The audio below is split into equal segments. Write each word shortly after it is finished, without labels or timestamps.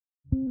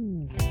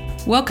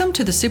Welcome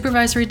to the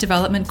Supervisory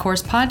Development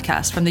Course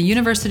podcast from the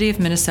University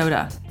of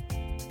Minnesota.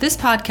 This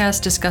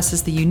podcast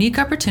discusses the unique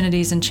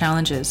opportunities and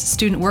challenges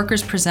student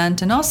workers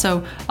present and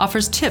also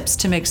offers tips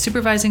to make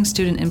supervising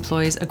student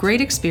employees a great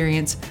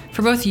experience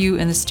for both you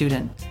and the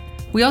student.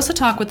 We also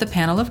talk with a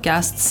panel of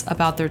guests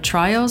about their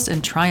trials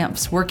and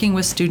triumphs working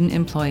with student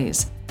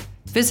employees.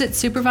 Visit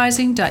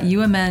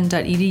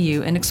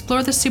supervising.umn.edu and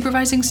explore the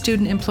Supervising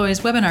Student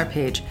Employees webinar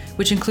page,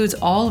 which includes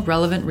all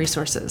relevant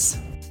resources.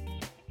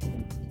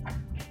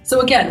 So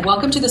again,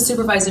 welcome to the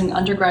Supervising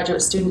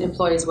Undergraduate Student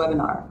Employees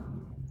webinar.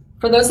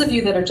 For those of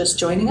you that are just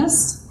joining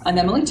us, I'm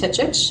Emily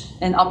Tichich,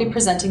 and I'll be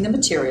presenting the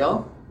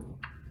material.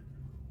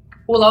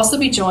 We'll also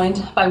be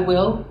joined by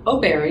Will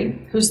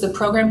O'Berry, who's the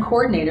program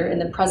coordinator in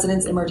the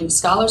President's Emerging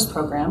Scholars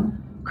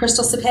Program,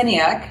 Crystal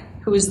Sepeniak,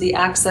 who is the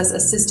Access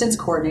Assistance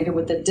Coordinator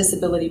with the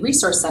Disability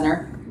Resource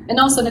Center, and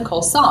also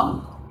Nicole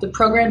Song, the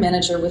Program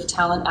Manager with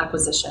Talent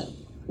Acquisition.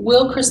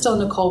 Will, Crystal,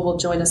 and Nicole will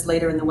join us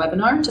later in the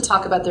webinar to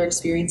talk about their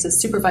experiences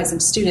supervising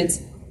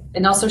students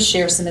and also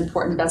share some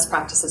important best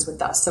practices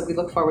with us, so we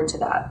look forward to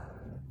that.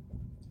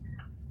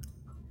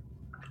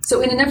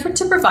 So in an effort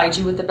to provide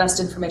you with the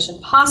best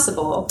information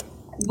possible,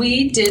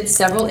 we did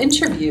several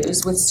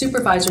interviews with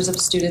supervisors of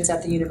students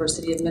at the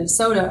University of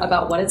Minnesota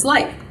about what it's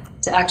like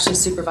to actually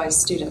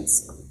supervise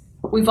students.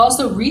 We've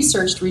also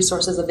researched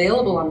resources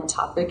available on the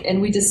topic,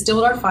 and we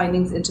distilled our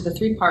findings into the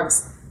 3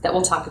 parts that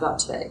we'll talk about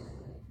today.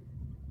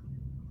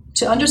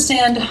 To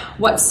understand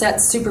what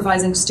sets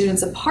supervising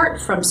students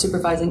apart from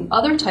supervising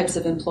other types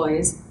of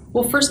employees,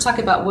 we'll first talk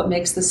about what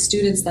makes the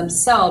students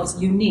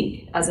themselves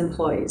unique as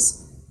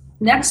employees.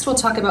 Next, we'll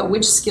talk about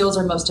which skills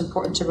are most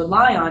important to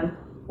rely on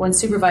when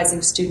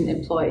supervising student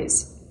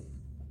employees.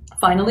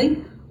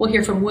 Finally, we'll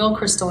hear from Will,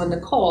 Crystal, and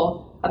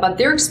Nicole about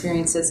their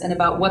experiences and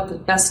about what the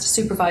best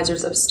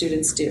supervisors of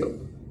students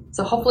do.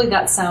 So hopefully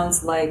that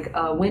sounds like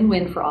a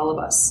win-win for all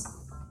of us,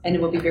 and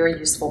it will be very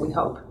useful, we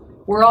hope.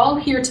 We're all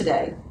here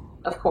today,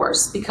 of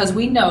course, because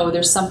we know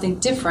there's something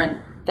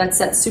different that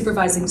sets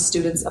supervising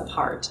students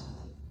apart.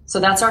 So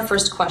that's our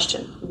first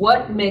question.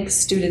 What makes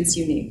students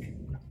unique?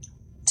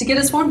 To get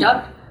us warmed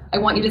up, I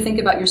want you to think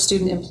about your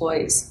student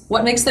employees.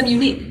 What makes them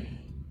unique?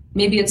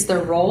 Maybe it's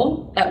their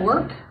role at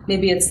work,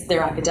 maybe it's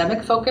their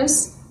academic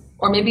focus,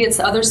 or maybe it's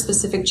other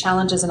specific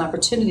challenges and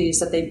opportunities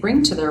that they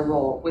bring to their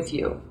role with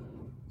you.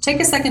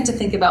 Take a second to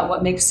think about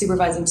what makes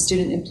supervising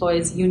student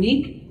employees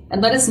unique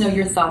and let us know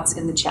your thoughts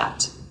in the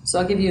chat. So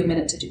I'll give you a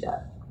minute to do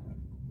that.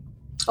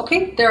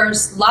 Okay,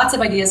 there's lots of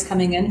ideas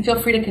coming in.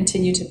 Feel free to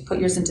continue to put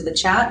yours into the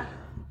chat.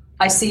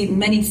 I see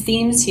many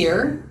themes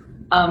here.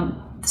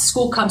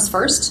 School comes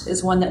first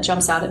is one that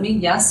jumps out at me.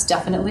 Yes,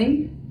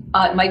 definitely.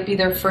 It might be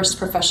their first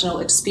professional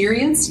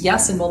experience.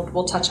 Yes, and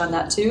we'll touch on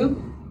that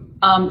too.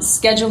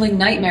 Scheduling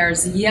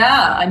nightmares.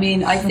 Yeah,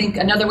 I think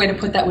another way to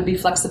put that would be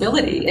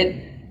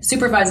flexibility.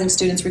 Supervising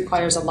students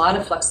requires a lot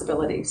of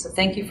flexibility, so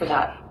thank you for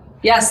that.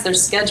 Yes, their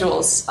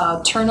schedules.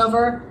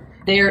 Turnover.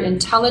 They're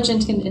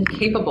intelligent and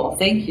capable.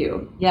 Thank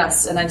you.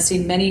 Yes, and I've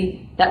seen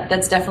many,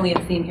 that's definitely a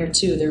theme here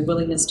too, their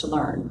willingness to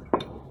learn.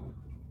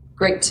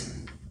 Great.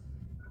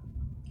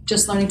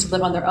 Just learning to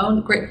live on their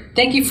own. Great.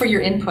 Thank you for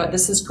your input.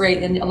 This is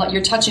great, and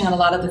you're touching on a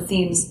lot of the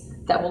themes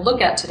that we'll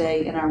look at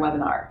today in our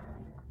webinar.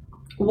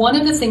 One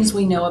of the things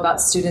we know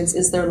about students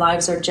is their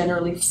lives are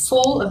generally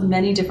full of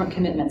many different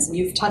commitments, and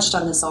you've touched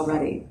on this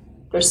already.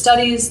 Their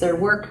studies, their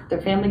work,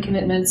 their family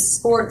commitments,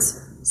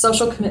 sports,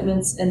 social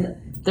commitments, and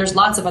there's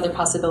lots of other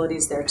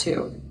possibilities there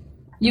too.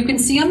 You can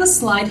see on the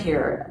slide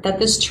here that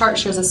this chart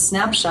shows a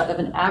snapshot of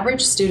an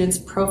average student's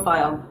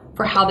profile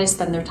for how they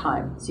spend their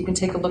time. So you can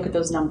take a look at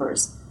those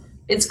numbers.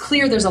 It's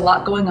clear there's a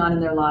lot going on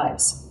in their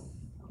lives.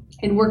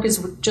 And work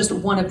is just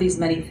one of these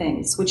many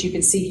things, which you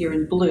can see here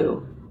in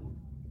blue.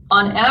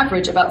 On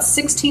average, about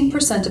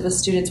 16% of a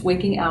student's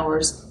waking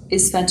hours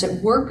is spent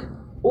at work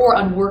or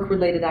on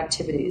work-related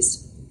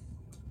activities.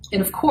 And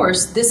of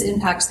course, this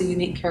impacts the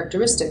unique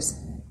characteristics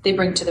they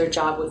bring to their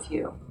job with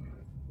you.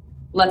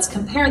 Let's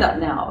compare that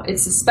now.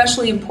 It's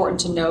especially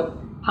important to note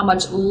how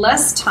much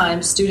less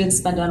time students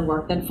spend on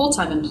work than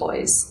full-time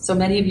employees. So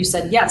many of you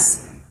said,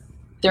 yes,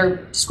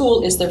 their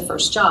school is their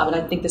first job, and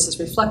I think this is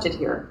reflected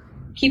here.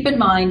 Keep in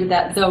mind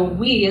that though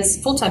we as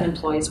full-time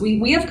employees,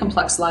 we have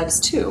complex lives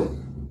too,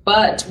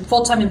 but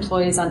full-time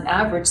employees on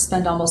average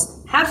spend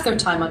almost half their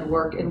time on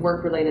work and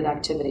work-related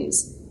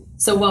activities.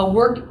 So while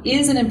work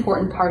is an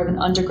important part of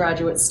an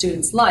undergraduate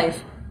student's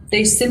life,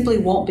 they simply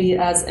won't be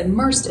as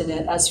immersed in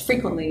it as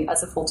frequently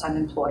as a full-time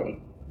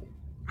employee.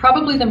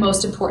 Probably the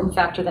most important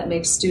factor that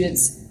makes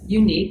students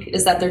unique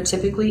is that they're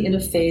typically in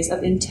a phase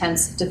of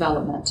intense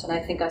development, and I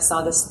think I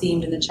saw this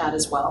themed in the chat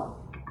as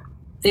well.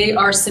 They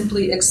are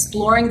simply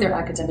exploring their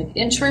academic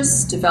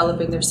interests,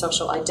 developing their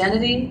social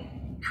identity,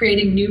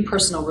 creating new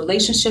personal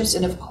relationships,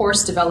 and of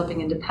course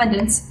developing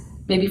independence,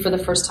 maybe for the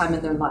first time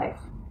in their life.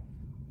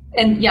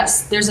 And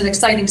yes, there's an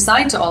exciting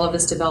side to all of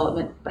this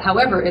development, but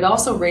however, it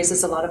also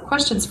raises a lot of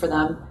questions for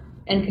them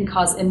and can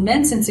cause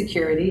immense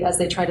insecurity as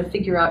they try to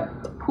figure out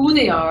who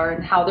they are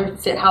and how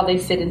they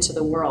fit into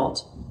the world.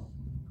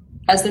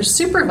 As their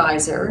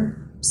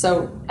supervisor,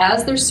 So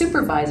as their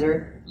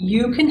supervisor,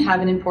 you can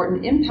have an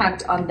important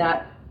impact on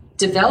that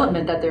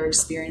development that they're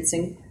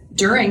experiencing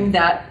during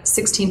that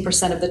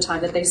 16% of the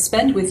time that they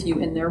spend with you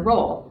in their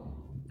role.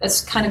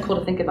 That's kind of cool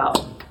to think about.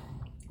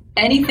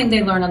 Anything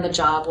they learn on the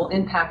job will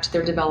impact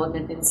their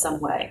development in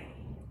some way.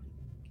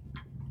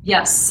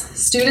 Yes,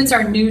 students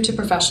are new to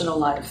professional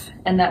life,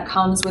 and that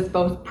comes with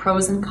both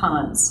pros and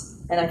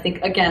cons. And I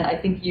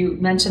think you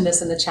mentioned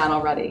this in the chat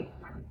already.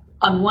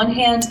 On one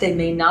hand, they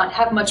may not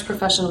have much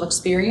professional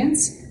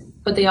experience,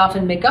 but they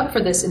often make up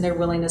for this in their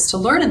willingness to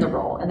learn in the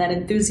role and that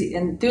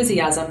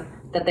enthusiasm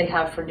that they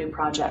have for new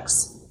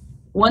projects.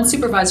 One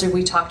supervisor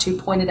we talked to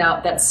pointed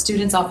out that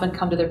students often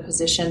come to their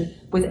position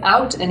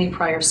without any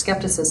prior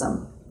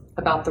skepticism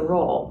about the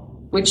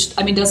role, which,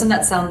 doesn't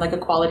that sound like a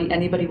quality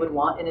anybody would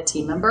want in a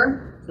team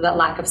member? So that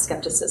lack of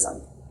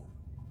skepticism.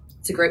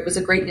 Was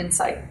a great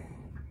insight.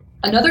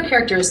 Another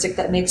characteristic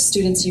that makes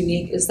students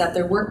unique is that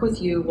their work with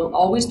you will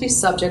always be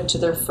subject to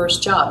their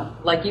first job,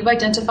 like you've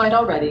identified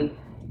already,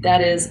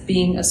 that is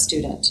being a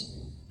student.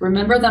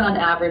 Remember that on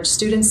average,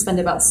 students spend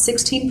about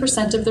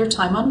 16% of their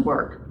time on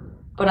work,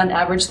 but on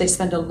average they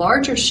spend a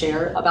larger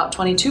share, about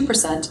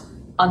 22%,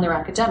 on their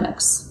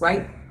academics,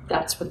 right?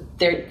 That's what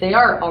they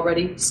are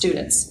already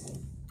students.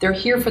 They're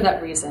here for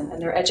that reason,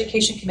 and their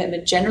education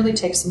commitment generally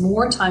takes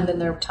more time than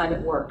their time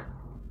at work.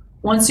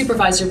 One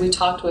supervisor we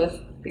talked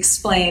with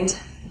explained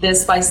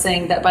this by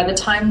saying that by the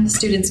time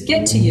students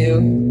get to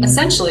you,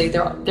 essentially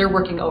they're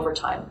working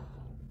overtime.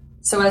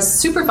 So as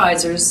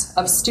supervisors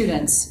of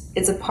students,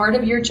 it's a part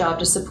of your job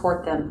to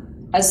support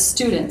them as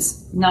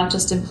students, not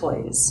just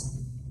employees.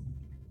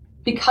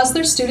 Because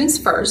they're students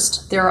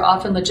first, there are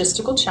often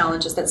logistical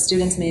challenges that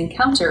students may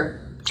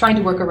encounter trying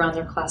to work around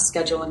their class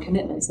schedule and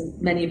commitments, and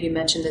many of you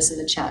mentioned this in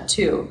the chat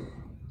too.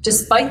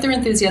 Despite their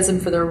enthusiasm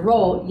for their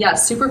role,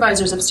 yes,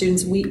 supervisors of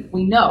students, we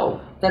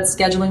know that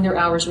scheduling their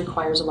hours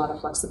requires a lot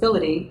of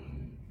flexibility,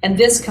 and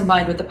this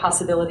combined with the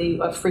possibility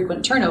of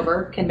frequent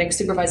turnover can make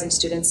supervising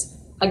students,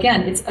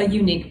 again, it's a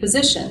unique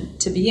position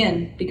to be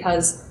in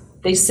because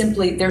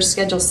their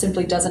schedule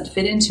simply doesn't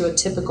fit into a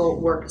typical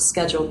work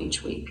schedule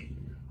each week.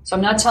 So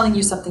I'm not telling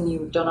you something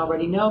you don't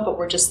already know, but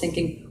we're just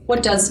thinking,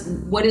 what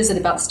is it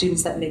about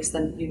students that makes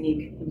them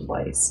unique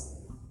employees?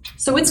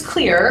 So it's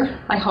clear,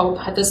 I hope,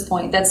 at this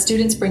point, that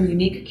students bring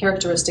unique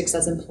characteristics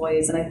as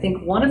employees. And I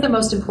think one of the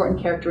most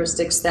important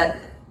characteristics that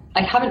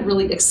I haven't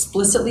really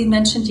explicitly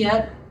mentioned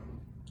yet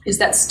is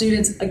that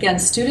students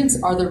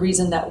are the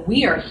reason that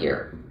we are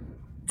here.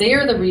 They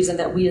are the reason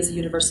that we as a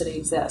university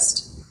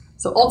exist.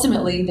 So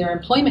ultimately, their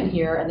employment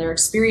here and their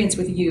experience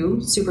with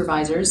you,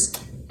 supervisors,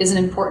 is an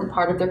important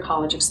part of their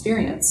college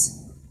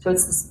experience. So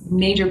it's this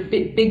major,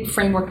 big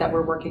framework that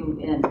we're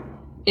working in.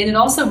 And it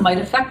also might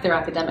affect their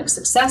academic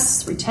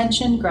success,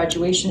 retention,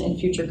 graduation, and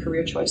future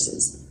career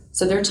choices.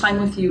 So their time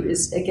with you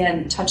is,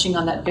 again, touching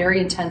on that very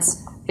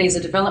intense phase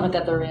of development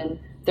that they're in.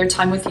 Their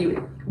time with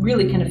you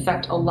really can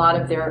affect a lot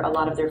of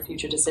their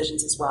future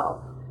decisions as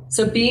well.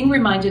 So being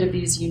reminded of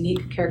these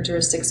unique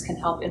characteristics can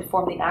help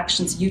inform the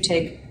actions you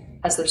take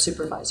as their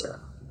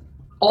supervisor.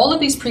 All of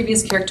these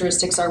previous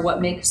characteristics are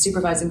what make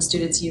supervising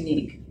students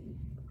unique.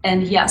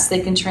 And yes,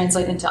 they can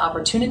translate into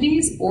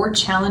opportunities or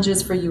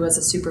challenges for you as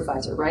a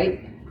supervisor,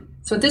 right?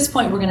 So at this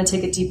point, we're going to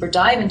take a deeper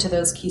dive into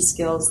those key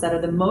skills that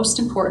are the most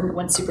important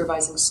when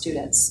supervising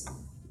students.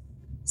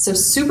 So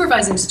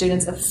supervising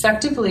students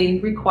effectively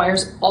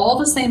requires all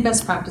the same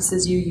best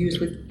practices you use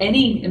with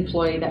any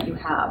employee that you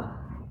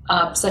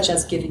have, such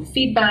as giving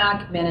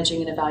feedback,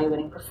 managing and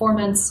evaluating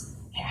performance,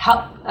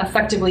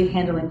 effectively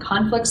handling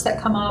conflicts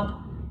that come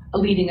up,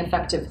 leading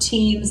effective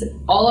teams.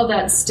 All of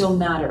that still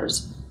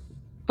matters.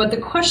 But the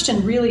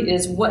question really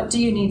is, what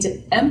do you need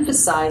to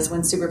emphasize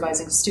when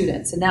supervising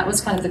students? And that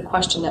was kind of the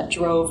question that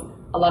drove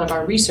a lot of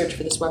our research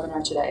for this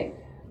webinar today.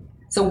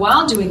 So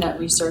while doing that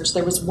research,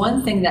 there was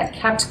one thing that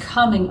kept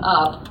coming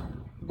up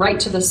right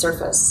to the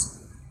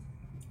surface,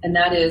 and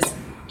that is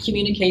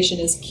communication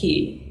is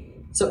key.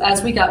 So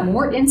as we got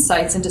more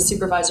insights into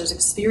supervisors'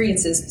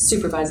 experiences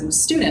supervising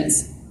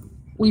students,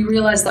 we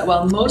realized that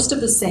while most of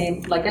the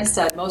same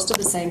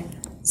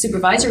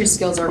supervisory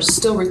skills are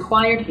still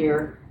required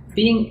here,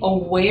 being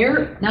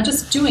aware, not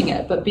just doing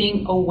it, but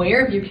being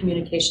aware of your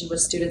communication with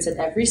students at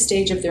every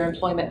stage of their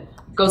employment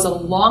goes a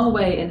long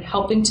way in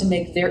helping to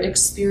make their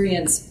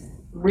experience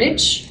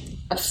rich,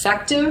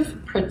 effective,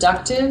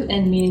 productive,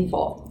 and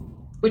meaningful,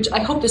 which I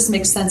hope this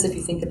makes sense if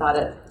you think about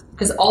it,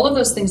 because all of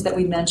those things that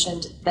we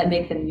mentioned that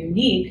make them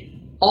unique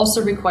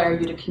also require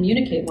you to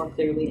communicate more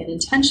clearly and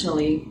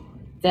intentionally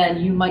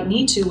than you might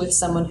need to with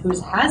someone who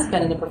has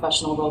been in a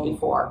professional role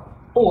before,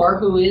 or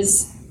who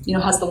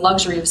has the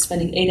luxury of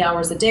spending 8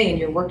 hours a day in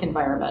your work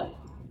environment.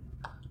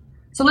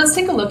 So let's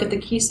take a look at the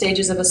key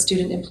stages of a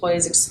student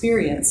employee's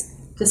experience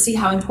to see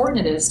how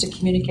important it is to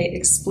communicate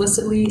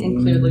explicitly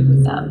and clearly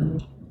with them.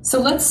 So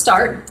let's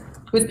start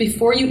with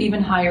before you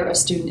even hire a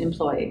student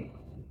employee.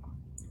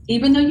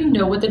 Even though you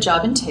know what the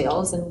job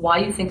entails and why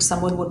you think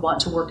someone would want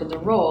to work in the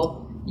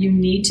role, you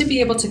need to be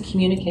able to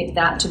communicate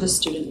that to the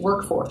student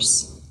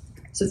workforce.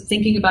 So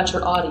thinking about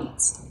your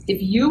audience.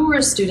 If you were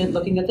a student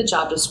looking at the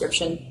job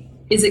description,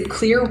 is it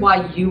clear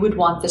why you would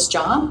want this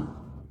job?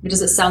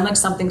 Does it sound like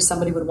something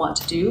somebody would want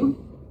to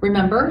do?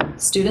 Remember,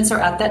 students are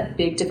at that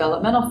big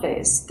developmental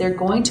phase. They're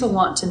going to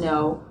want to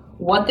know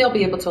what they'll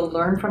be able to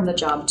learn from the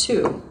job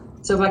too.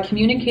 So by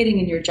communicating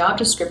in your job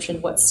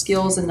description what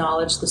skills and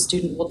knowledge the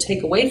student will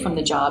take away from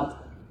the job,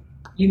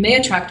 you may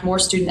attract more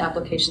student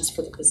applications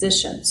for the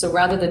position. So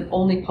rather than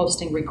only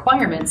posting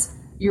requirements,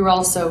 you're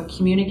also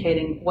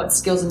communicating what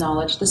skills and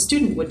knowledge the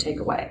student would take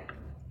away.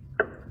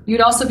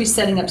 You'd also be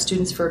setting up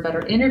students for a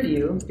better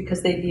interview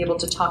because they'd be able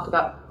to talk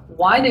about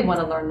why they want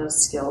to learn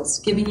those skills,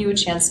 giving you a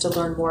chance to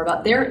learn more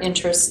about their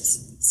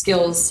interests,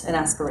 skills, and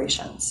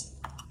aspirations.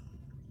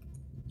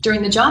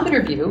 During the job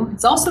interview,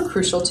 it's also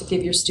crucial to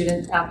give your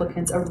student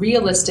applicants a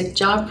realistic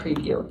job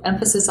preview,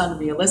 emphasis on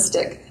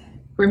realistic.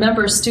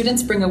 Remember,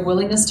 students bring a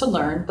willingness to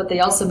learn, but they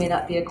also may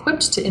not be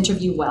equipped to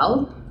interview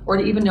well or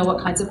to even know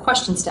what kinds of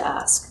questions to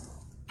ask.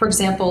 For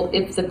example,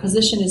 if the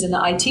position is in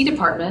the IT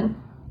department,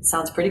 it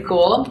sounds pretty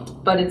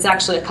cool, but it's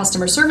actually a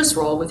customer service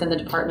role within the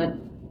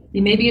department,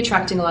 you may be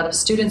attracting a lot of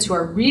students who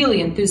are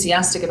really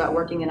enthusiastic about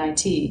working in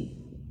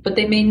IT, but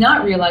they may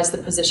not realize the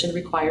position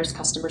requires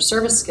customer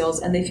service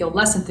skills and they feel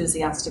less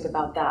enthusiastic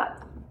about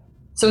that.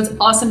 So it's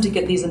awesome to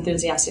get these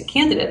enthusiastic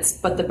candidates,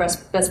 but the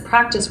best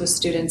practice with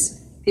students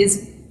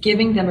is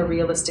giving them a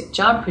realistic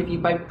job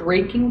preview by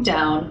breaking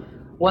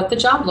down what the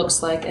job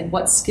looks like and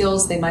what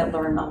skills they might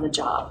learn on the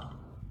job.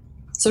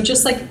 So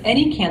just like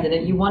any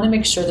candidate, you want to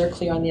make sure they're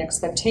clear on the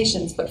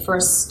expectations, but for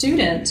a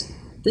student,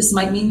 this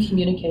might mean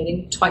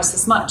communicating twice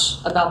as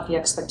much about the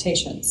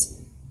expectations.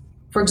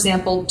 For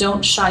example,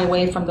 don't shy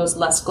away from those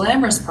less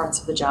glamorous parts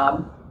of the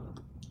job.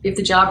 If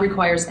the job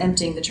requires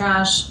emptying the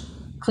trash,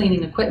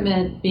 cleaning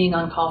equipment, being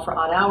on call for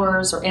odd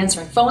hours, or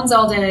answering phones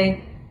all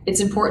day, it's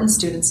important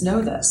students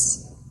know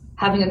this.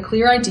 Having a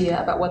clear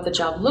idea about what the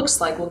job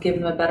looks like will give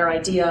them a better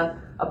idea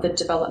of the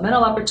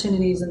developmental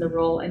opportunities in the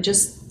role and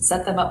just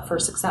set them up for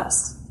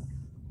success.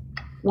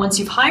 Once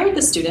you've hired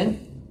the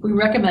student, we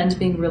recommend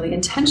being really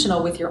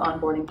intentional with your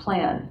onboarding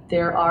plan.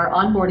 There are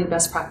onboarding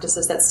best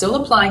practices that still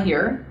apply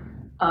here,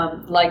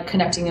 like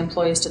connecting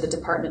employees to the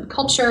department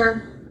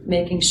culture,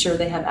 making sure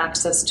they have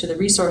access to the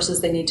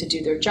resources they need to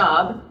do their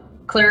job,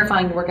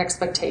 clarifying work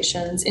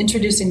expectations,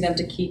 introducing them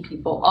to key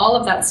people. All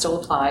of that still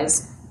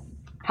applies.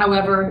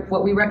 However,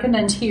 what we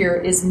recommend here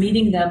is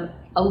meeting them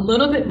a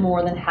little bit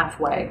more than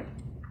halfway.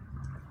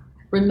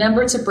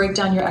 Remember to break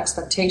down your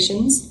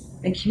expectations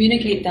and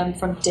communicate them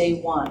from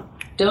day one.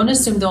 Don't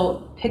assume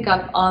they'll pick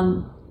up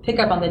on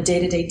the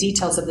day-to-day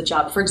details of the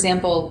job. For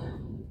example,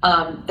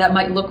 that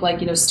might look like,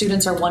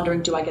 students are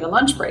wondering, do I get a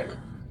lunch break?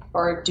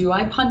 Or do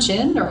I punch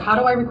in? Or how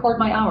do I record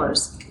my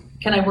hours?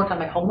 Can I work on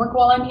my homework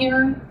while I'm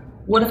here?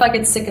 What if I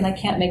get sick and I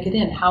can't make it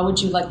in? How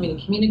would you like me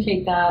to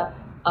communicate that?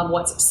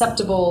 What's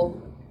acceptable?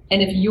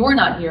 And if you're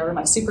not here, or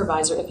my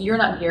supervisor, if you're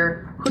not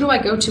here, who do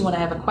I go to when I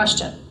have a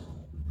question?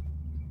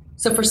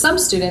 So for some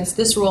students,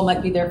 this role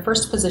might be their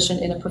first position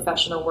in a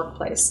professional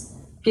workplace.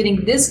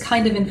 Getting this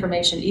kind of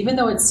information, even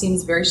though it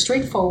seems very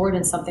straightforward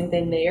and something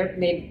they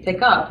may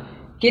pick up,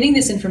 getting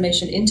this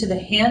information into the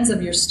hands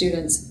of your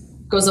students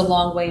goes a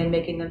long way in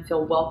making them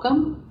feel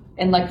welcome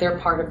and like they're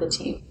part of the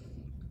team.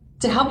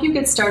 To help you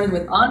get started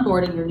with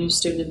onboarding your new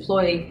student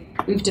employee,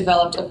 we've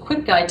developed a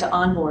quick guide to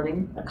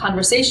onboarding, a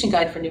conversation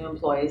guide for new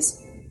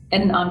employees,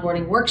 and an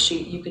onboarding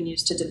worksheet you can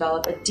use to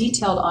develop a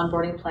detailed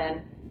onboarding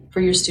plan for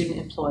your student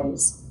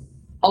employees.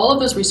 All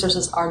of those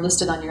resources are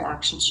listed on your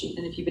action sheet,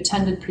 and if you've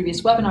attended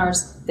previous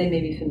webinars, they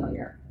may be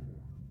familiar.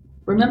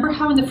 Remember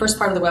how in the first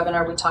part of the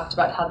webinar we talked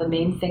about how the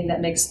main thing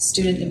that makes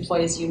student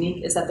employees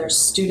unique is that they're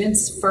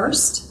students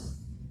first?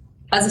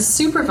 As a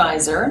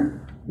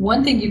supervisor,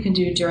 one thing you can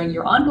do during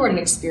your onboarding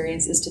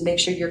experience is to make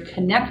sure you're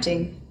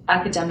connecting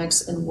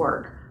academics and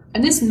work.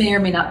 And this may or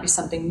may not be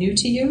something new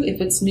to you.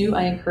 If it's new,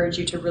 I encourage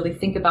you to really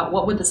think about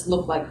what would this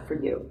look like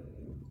for you.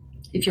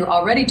 If you're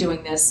already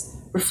doing this,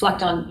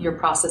 reflect on your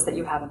process that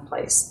you have in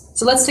place.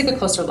 So let's take a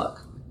closer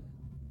look.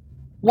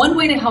 One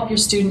way to help your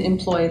student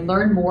employee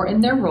learn more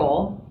in their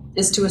role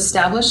is to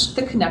establish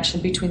the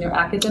connection between their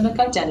academic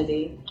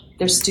identity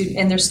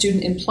and their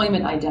student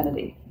employment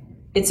identity.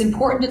 It's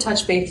important to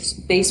touch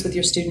base with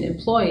your student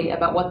employee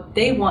about what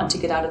they want to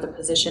get out of the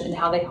position and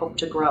how they hope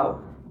to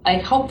grow. I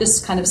hope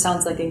this kind of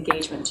sounds like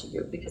engagement to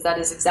you, because that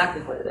is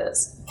exactly what it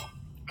is.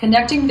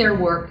 Connecting their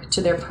work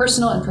to their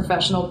personal and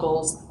professional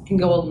goals can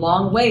go a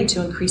long way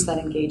to increase that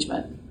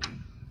engagement.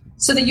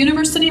 So the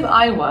University of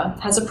Iowa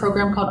has a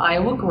program called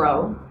Iowa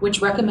Grow,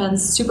 which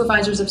recommends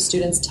supervisors of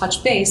students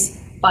touch base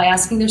by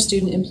asking their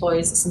student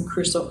employees some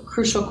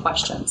crucial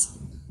questions.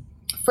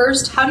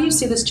 First, how do you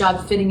see this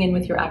job fitting in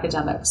with your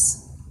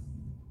academics?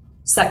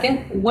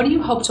 Second, what do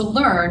you hope to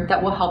learn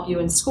that will help you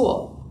in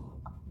school?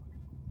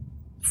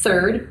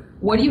 Third,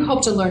 what do you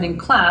hope to learn in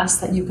class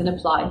that you can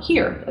apply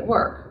here at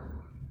work?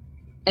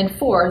 And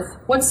fourth,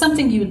 what's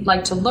something you'd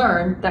like to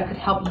learn that could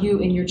help you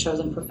in your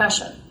chosen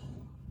profession?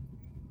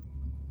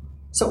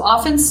 So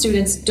often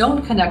students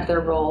don't connect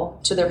their role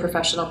to their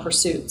professional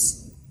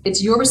pursuits.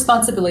 It's your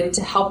responsibility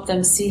to help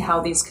them see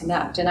how these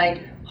connect. And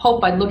I hope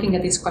by looking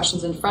at these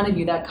questions in front of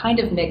you, that kind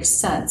of makes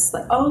sense.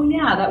 Like, oh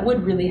yeah, that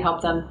would really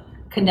help them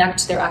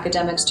connect their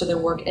academics to their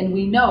work. And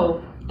we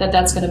know that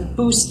that's going to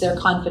boost their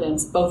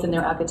confidence, both in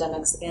their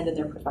academics and in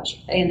their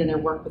profession and in their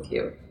work with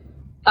you.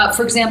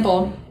 For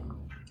example,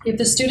 if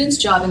the student's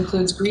job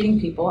includes greeting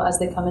people as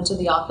they come into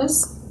the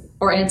office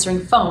or answering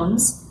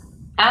phones,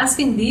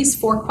 asking these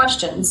 4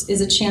 questions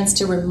is a chance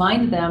to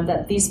remind them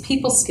that these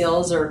people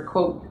skills, or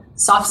quote,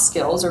 soft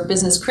skills or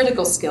business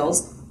critical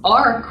skills,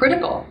 are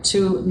critical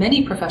to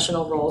many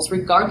professional roles,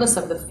 regardless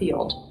of the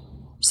field.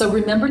 So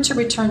remember to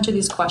return to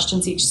these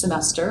questions each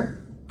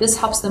semester. This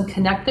helps them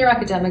connect their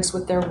academics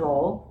with their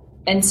role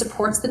and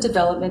supports the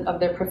development of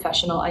their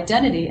professional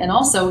identity. And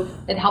also,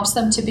 it helps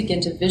them to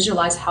begin to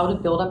visualize how to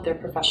build up their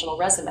professional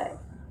resume.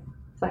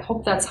 So I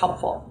hope that's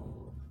helpful.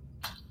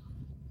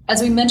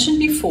 As we mentioned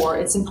before,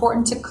 it's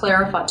important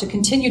to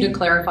continue to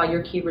clarify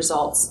your key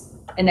results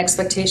and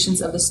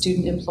expectations of the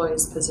student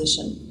employee's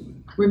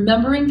position.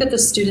 Remembering that the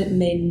student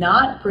may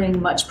not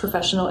bring much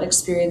professional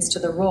experience to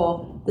the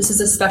role, this is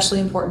especially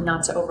important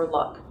not to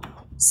overlook.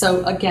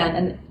 So again,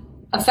 and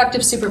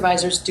effective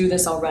supervisors do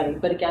this already,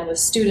 but again, with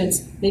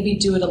students, maybe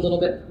do it a little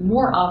bit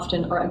more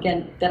often, or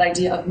again, that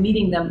idea of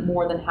meeting them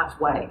more than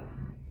halfway.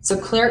 So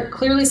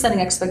clearly setting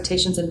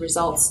expectations and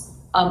results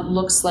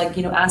looks like,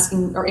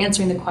 asking or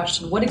answering the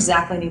question, what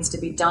exactly needs to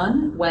be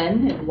done,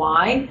 when and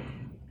why,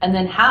 and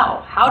then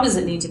how? How does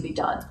it need to be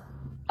done?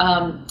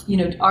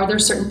 Are there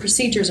certain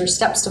procedures or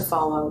steps to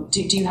follow?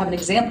 Do you have an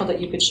example that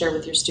you could share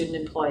with your student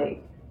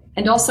employee?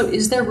 And also,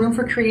 is there room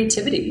for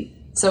creativity?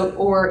 So,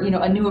 or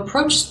a new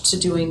approach to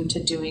doing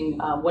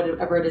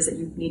whatever it is that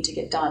you need to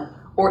get done,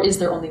 or is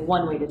there only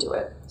one way to do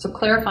it? So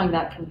clarifying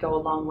that can go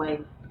a long way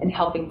in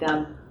helping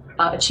them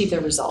achieve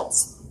their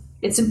results.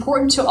 It's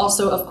important to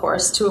also, of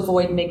course, to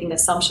avoid making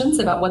assumptions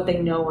about what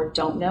they know or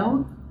don't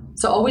know.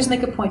 So always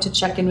make a point to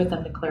check in with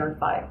them to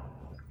clarify.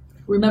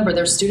 Remember,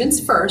 they're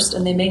students first,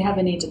 and they may have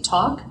a need to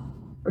talk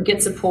or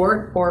get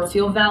support or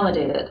feel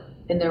validated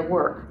in their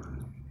work.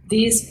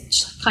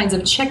 These kinds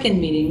of check-in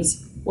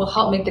meetings will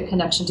help make the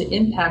connection to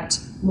impact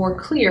more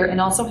clear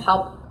and also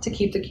help to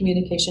keep the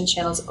communication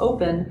channels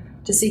open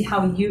to see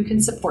how you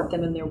can support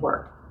them in their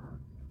work.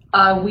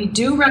 We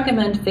do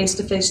recommend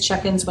face-to-face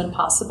check-ins when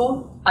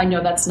possible. I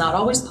know that's not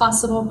always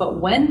possible, but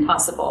when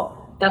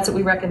possible, that's what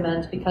we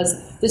recommend,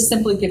 because this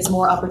simply gives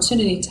more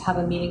opportunity to have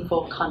a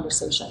meaningful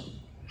conversation.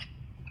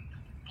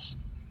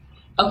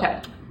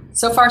 Okay,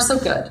 so far so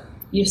good.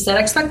 You've set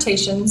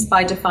expectations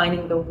by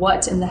defining the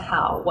what and the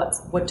how.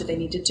 What do they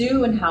need to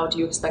do, and how do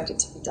you expect it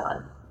to be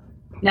done?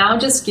 Now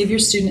just give your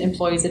student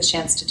employees a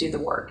chance to do the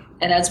work.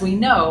 And as we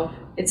know,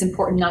 it's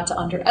important not to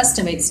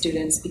underestimate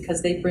students,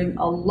 because they bring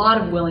a lot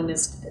of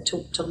willingness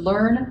to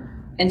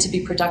learn and to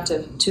be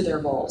productive to their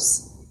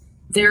roles.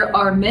 There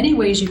are many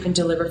ways you can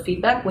deliver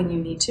feedback when you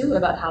need to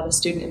about how the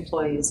student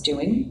employee is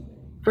doing.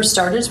 For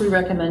starters, we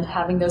recommend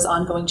having those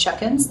ongoing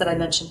check-ins that I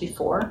mentioned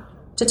before,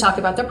 to talk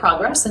about their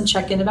progress and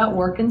check in about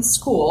work and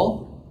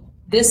school.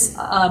 This,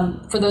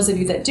 for those of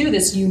you that do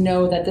this, you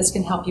know that this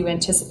can help you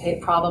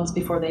anticipate problems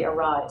before they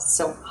arise.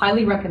 So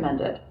highly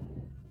recommended.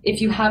 If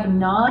you have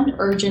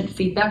non-urgent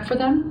feedback for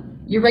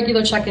them, your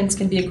regular check-ins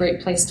can be a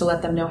great place to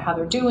let them know how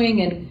they're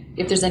doing and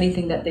if there's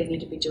anything that they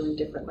need to be doing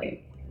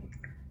differently.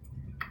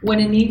 When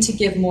a need to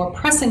give more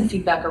pressing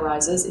feedback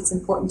arises, it's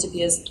important to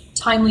be as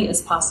timely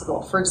as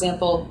possible. For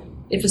example,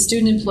 if a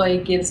student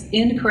employee gives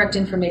incorrect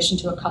information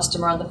to a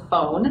customer on the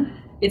phone,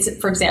 it's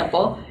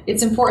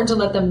important to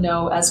let them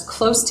know as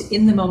close to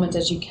in the moment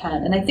as you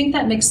can. And I think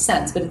that makes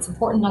sense, but it's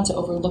important not to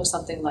overlook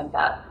something like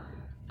that.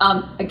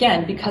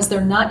 Again, because they're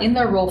not in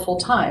their role full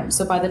time.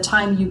 So by the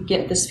time you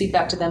get this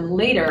feedback to them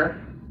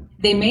later,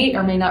 they may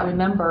or may not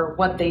remember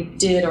what they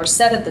did or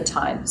said at the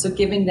time. So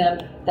giving them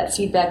that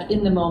feedback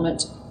in the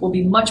moment will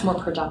be much more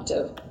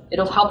productive.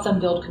 It'll help them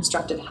build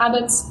constructive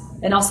habits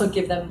and also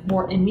give them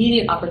more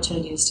immediate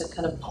opportunities to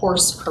kind of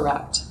course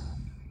correct.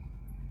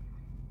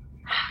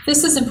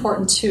 This is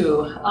important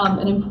too.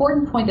 An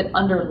important point that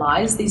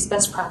underlies these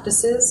best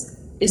practices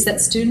is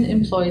that student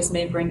employees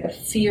may bring a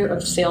fear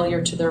of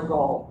failure to their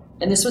role.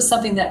 And this was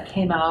something that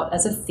came out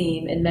as a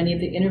theme in many of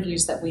the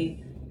interviews that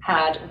we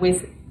had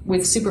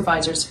with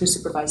supervisors who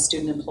supervise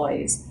student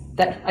employees,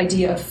 that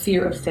idea of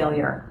fear of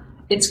failure.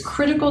 It's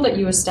critical that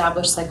you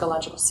establish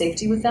psychological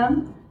safety with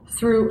them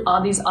through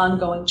these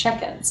ongoing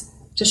check-ins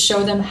to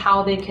show them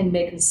how they can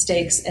make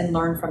mistakes and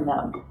learn from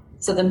them.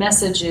 So the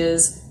message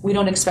is, we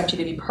don't expect you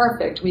to be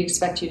perfect, we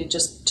expect you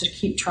to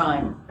keep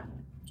trying.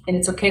 And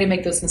it's okay to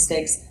make those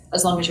mistakes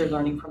as long as you're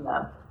learning from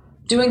them.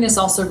 Doing this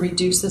also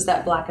reduces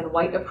that black and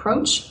white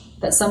approach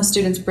that some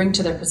students bring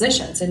to their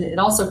positions, and it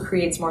also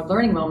creates more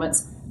learning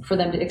moments for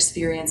them to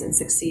experience and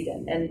succeed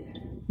in.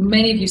 And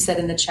many of you said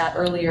in the chat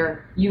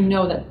earlier, you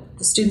know that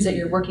the students that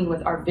you're working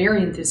with are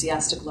very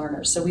enthusiastic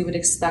learners. So we would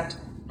expect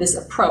this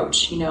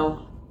approach,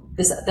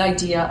 the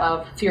idea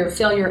of fear of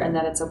failure and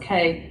that it's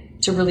okay,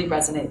 to really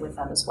resonate with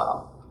them as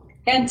well,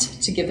 and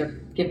to give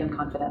them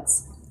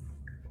confidence.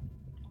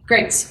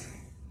 Great.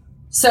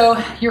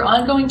 So your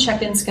ongoing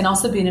check-ins can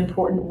also be an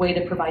important way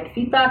to provide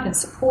feedback and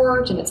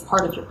support, and it's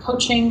part of your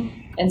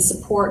coaching and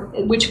support,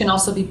 which can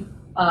also be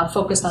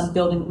focused on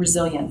building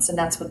resilience, and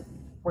that's what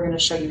we're going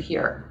to show you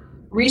here.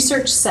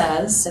 Research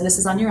says, and this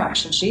is on your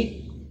action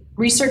sheet,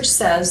 research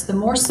says the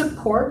more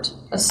support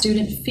a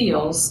student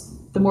feels,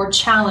 the more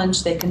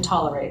challenge they can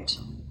tolerate.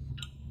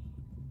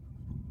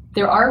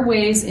 There are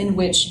ways in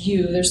which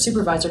you, their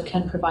supervisor,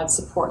 can provide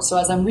support. So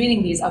as I'm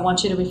reading these, I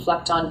want you to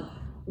reflect on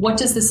what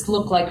does this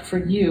look like for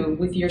you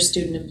with your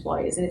student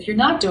employees? And if you're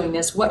not doing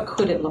this, what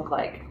could it look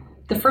like?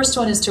 The first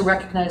one is to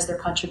recognize their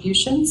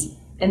contributions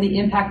and the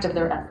impact of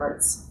their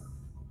efforts.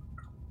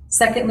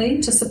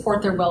 Secondly, to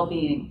support their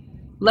well-being.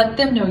 Let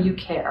them know you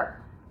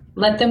care.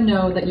 Let them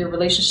know that your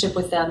relationship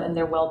with them and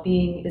their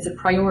well-being is a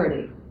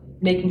priority,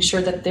 making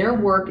sure that their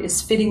work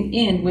is fitting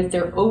in with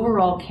their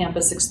overall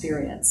campus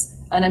experience.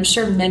 And I'm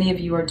sure many of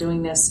you are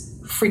doing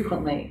this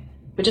frequently,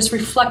 but just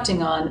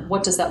reflecting on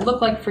what does that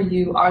look like for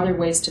you? Are there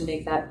ways to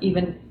make that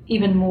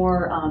even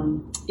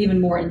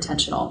more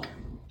intentional?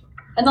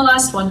 And the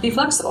last one, be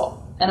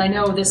flexible. And I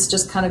know this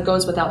just kind of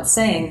goes without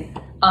saying,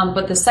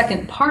 but the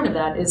second part of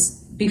that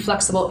is be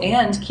flexible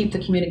and keep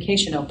the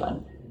communication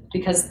open,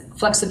 because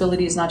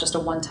flexibility is not just a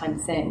one-time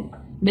thing.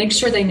 Make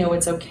sure they know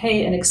it's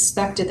okay and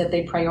expected that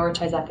they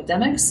prioritize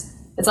academics.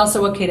 It's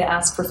also okay to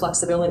ask for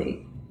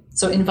flexibility.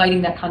 So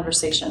inviting that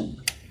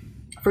conversation.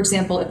 For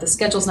example, if the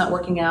schedule's not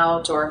working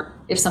out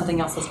or if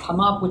something else has come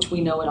up, which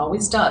we know it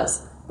always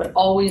does, but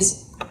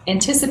always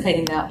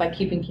anticipating that by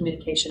keeping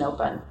communication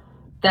open.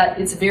 That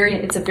it's a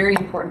very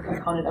important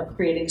component of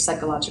creating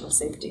psychological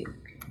safety.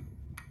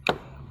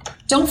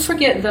 Don't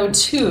forget, though,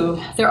 too,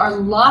 there are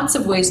lots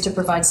of ways to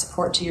provide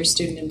support to your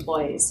student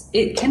employees.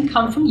 It can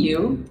come from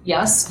you.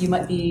 Yes, you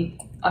might be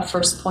a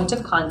first point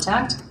of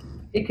contact.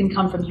 It can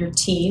come from your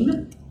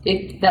team.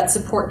 That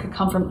support could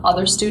come from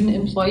other student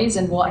employees,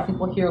 and I think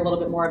we'll hear a little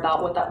bit more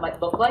about what that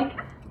might look like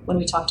when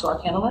we talk to our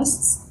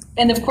panelists.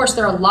 And of course,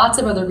 there are lots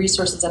of other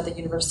resources at the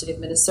University of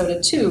Minnesota,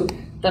 too,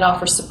 that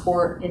offer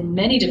support in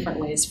many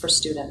different ways for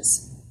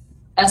students.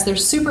 As their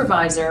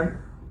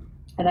supervisor,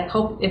 and I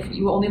hope if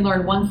you only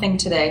learn one thing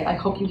today, I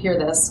hope you hear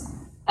this.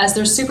 As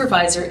their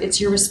supervisor,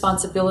 it's your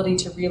responsibility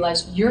to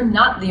realize you're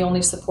not the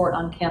only support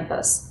on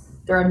campus.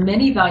 There are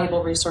many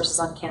valuable resources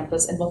on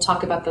campus, and we'll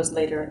talk about those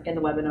later in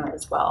the webinar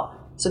as well.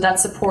 So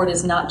that support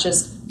is not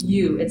just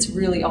you, it's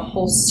really a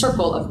whole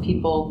circle of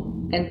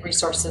people and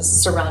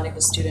resources surrounding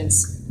the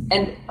students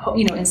and,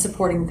 in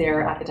supporting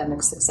their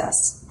academic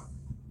success.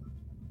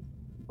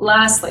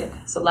 Lastly,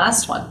 so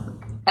last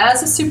one,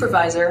 as a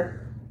supervisor,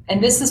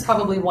 and this is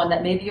probably one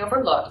that may be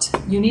overlooked,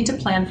 you need to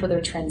plan for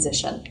their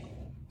transition.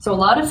 So a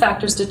lot of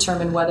factors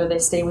determine whether they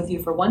stay with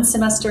you for one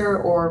semester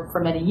or for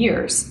many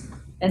years.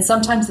 And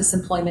sometimes this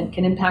employment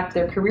can impact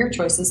their career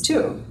choices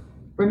too.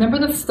 Remember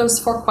those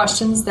 4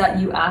 questions that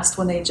you asked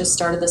when they just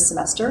started the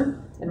semester?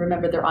 And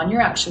remember, they're on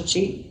your action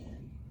sheet.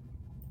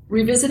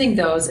 Revisiting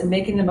those and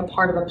making them a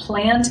part of a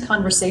planned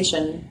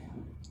conversation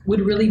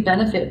would really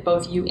benefit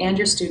both you and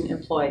your student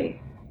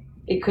employee.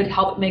 It could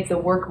help make the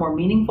work more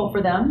meaningful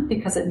for them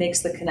because it makes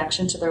the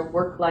connection to their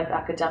work-life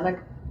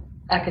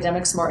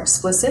academics more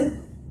explicit.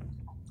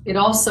 It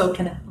also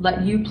can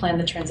let you plan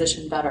the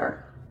transition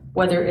better,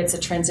 whether it's a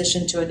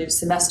transition to a new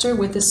semester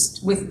with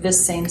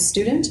this same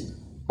student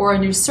or a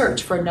new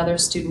search for another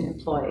student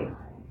employee.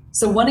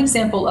 So one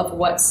example of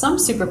what some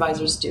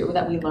supervisors do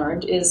that we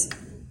learned is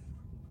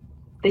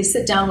they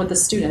sit down with the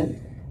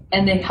student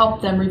and they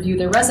help them review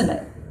their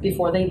resume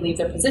before they leave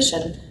their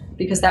position,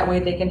 because that way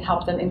they can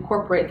help them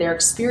incorporate their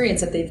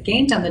experience that they've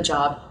gained on the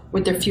job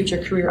with their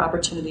future career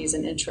opportunities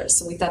and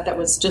interests. And we thought that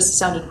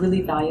sounded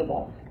really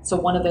valuable. So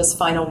one of those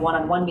final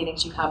one-on-one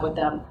meetings you have with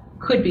them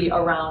could be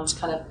around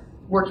kind of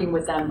working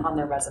with them on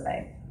their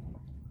resume.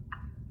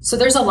 So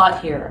there's a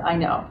lot here, I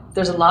know.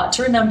 There's a lot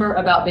to remember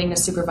about being a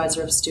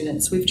supervisor of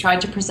students. We've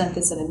tried to present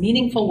this in a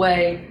meaningful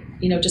way,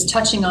 just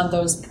touching on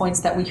those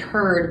points that we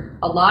heard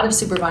a lot of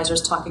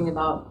supervisors talking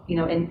about,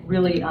 and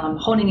really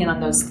honing in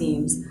on those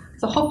themes.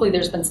 So hopefully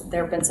there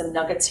have been some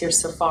nuggets here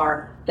so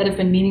far that have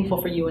been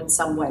meaningful for you in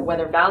some way,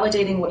 whether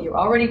validating what you're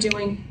already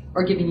doing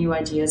or giving you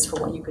ideas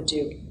for what you could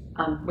do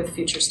with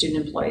future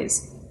student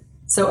employees.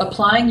 So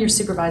applying your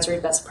supervisory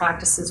best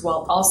practices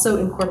while also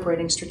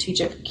incorporating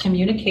strategic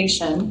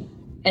communication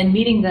and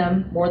meeting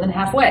them more than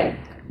halfway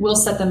will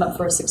set them up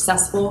for a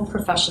successful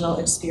professional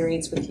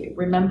experience with you.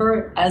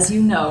 Remember, as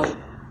you know,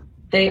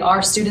 they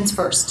are students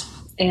first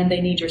and they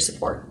need your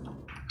support.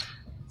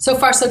 So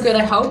far, so good,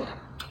 I hope.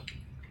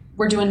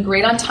 We're doing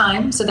great on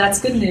time, so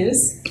that's good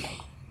news.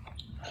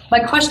 My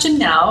question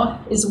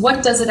now is,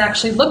 what does it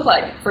actually look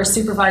like for a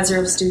supervisor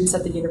of students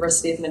at the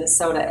University of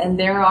Minnesota? And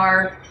there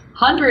are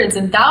hundreds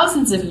and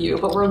thousands of you,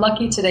 but we're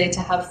lucky today to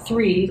have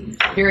 3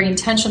 very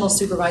intentional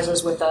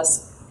supervisors with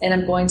us, and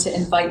I'm going to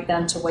invite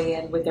them to weigh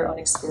in with their own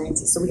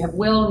experiences. So we have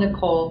Will,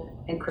 Nicole,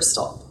 and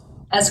Crystal.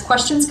 As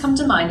questions come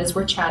to mind as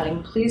we're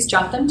chatting, please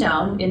jot them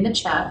down in the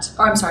chat,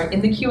 in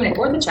the Q&A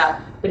or the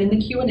chat, but in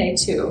the Q&A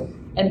too,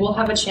 and we'll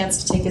have a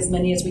chance to take as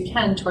many as we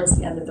can towards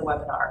the end of the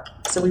webinar.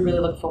 So we really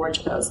look forward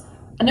to those.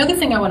 Another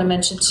thing I want to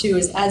mention too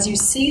is as you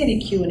see any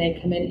Q&A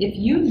come in, if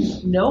you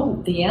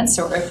know the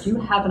answer or if you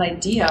have an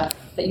idea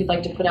that you'd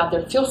like to put out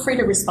there, feel free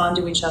to respond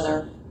to each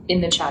other in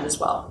the chat as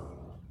well.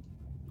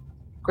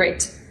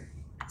 Great.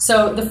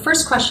 So the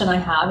first question I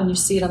have, and you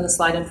see it on the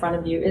slide in front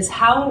of you, is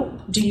how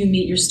do you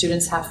meet your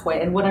students halfway?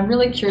 And what I'm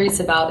really curious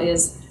about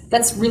is,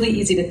 that's really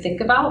easy to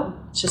think about,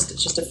 it's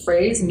just a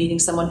phrase, meeting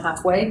someone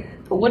halfway,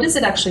 but what does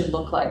it actually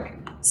look like?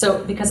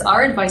 So, because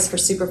our advice for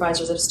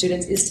supervisors of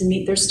students is to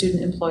meet their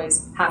student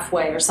employees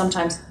halfway, or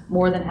sometimes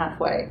more than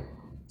halfway.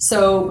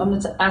 So I'm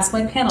going to ask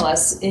my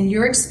panelists, in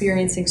your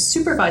experiencing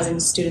supervising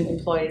student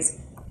employees,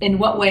 in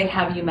what way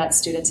have you met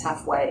students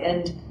halfway?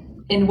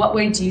 And in what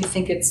way do you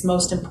think it's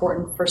most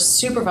important for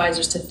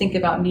supervisors to think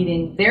about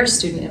meeting their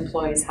student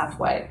employees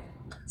halfway?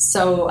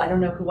 So I don't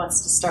know who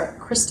wants to start.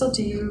 Crystal, would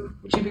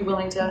you be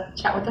willing to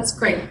chat with us?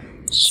 Great.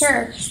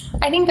 Sure.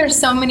 I think there's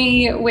so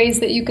many ways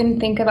that you can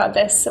think about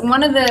this.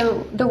 One of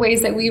the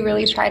ways that we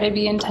really try to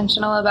be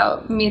intentional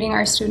about meeting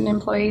our student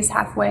employees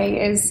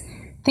halfway is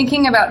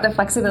thinking about the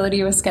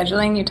flexibility with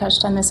scheduling. You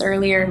touched on this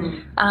earlier.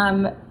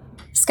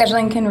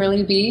 Scheduling can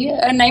really be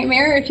a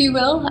nightmare, if you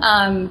will,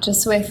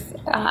 just with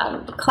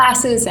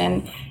classes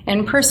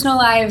and personal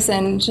lives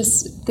and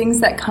just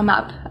things that come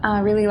up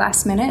really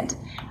last minute.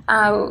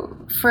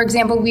 For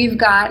example, we've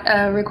got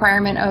a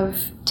requirement of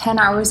 10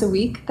 hours a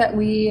week that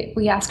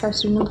we ask our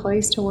student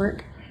employees to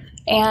work.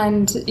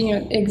 And,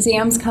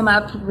 exams come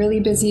up, really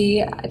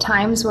busy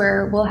times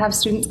where we'll have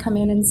students come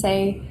in and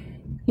say,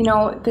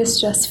 this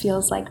just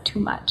feels like too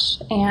much.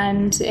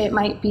 And it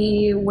might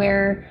be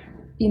where,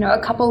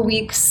 a couple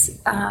weeks,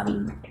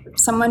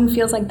 someone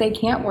feels like they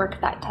can't work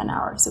that 10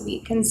 hours a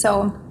week. And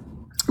so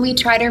we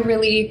try to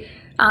really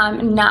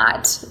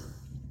not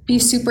be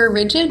super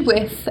rigid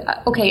with,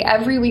 okay,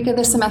 every week of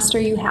the semester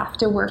you have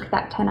to work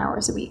that 10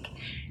 hours a week.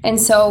 And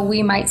so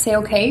we might say,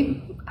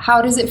 okay,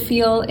 how does it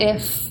feel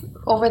if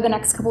over the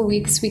next couple of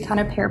weeks we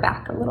kind of pare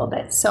back a little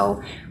bit?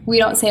 So we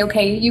don't say,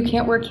 okay, you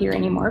can't work here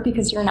anymore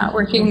because you're not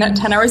working that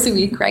 10 hours a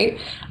week, right?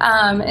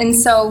 And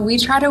so we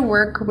try to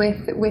work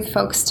with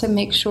folks to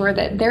make sure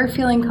that they're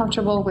feeling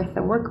comfortable with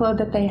the workload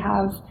that they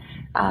have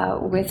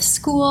with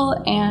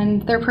school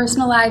and their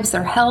personal lives,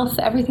 their health,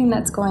 everything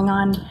that's going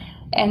on.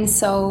 And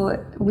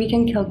so we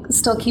can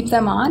still keep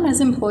them on as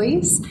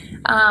employees.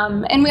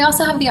 And we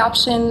also have the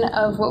option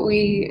of what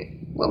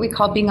we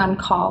call being on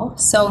call.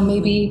 So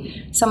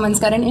maybe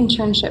someone's got an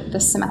internship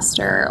this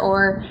semester,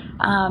 or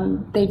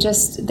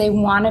they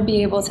want to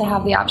be able to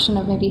have the option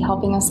of maybe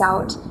helping us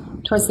out.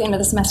 Towards the end of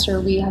the semester,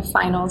 we have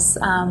finals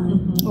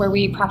where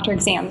we proctor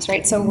exams,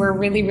 right? So we're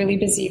really, really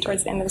busy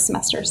towards the end of the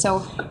semester.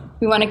 So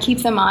we want to keep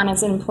them on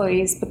as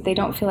employees, but they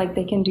don't feel like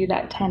they can do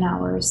that 10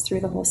 hours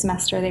through the whole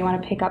semester. They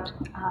want to pick up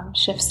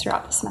shifts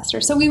throughout the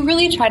semester. So we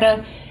really try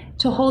to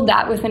hold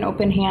that with an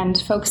open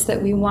hand, folks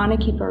that we want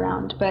to keep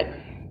around, but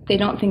they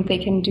don't think they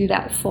can do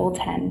that full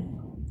 10.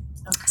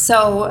 Okay.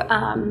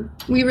 So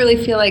we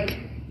really feel like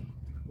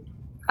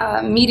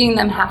meeting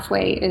them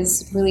halfway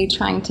is really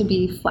trying to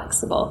be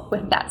flexible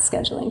with that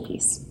scheduling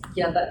piece.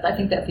 Yeah, I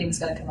think that theme's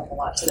going to come up a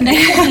lot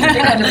today.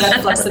 Kind of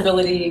that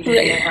flexibility,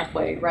 meeting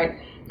halfway, right?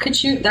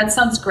 That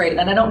sounds great,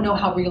 and I don't know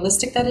how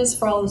realistic that is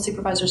for all the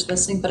supervisors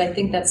listening, but I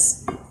think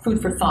that's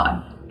food for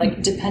thought.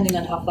 Like, depending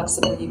on how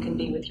flexible you can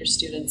be with your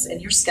students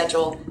and your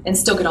schedule and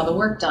still get all the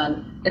work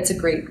done, it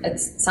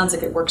sounds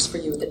like it works for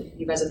you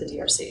guys at the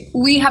DRC.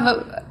 We have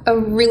a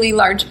really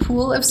large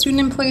pool of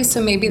student employees,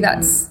 so maybe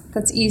that's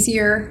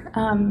easier.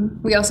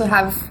 We also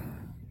have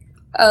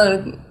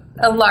a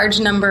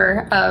large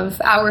number of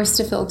hours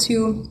to fill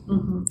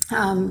too,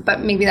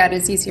 but maybe that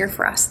is easier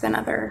for us than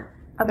other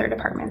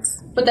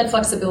departments. But that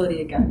flexibility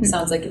again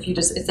sounds like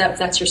if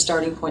that's your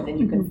starting point, then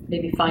you can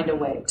maybe find a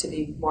way to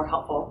be more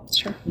helpful.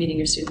 Sure. Meeting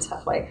your students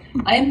halfway.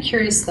 I am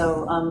curious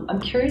though. I'm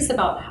curious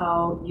about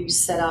how you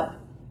set up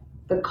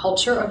the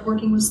culture of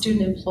working with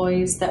student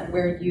employees,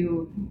 where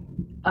you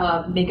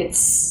make it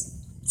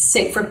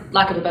safe, for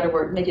lack of a better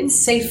word, make it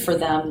safe for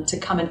them to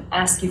come and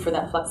ask you for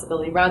that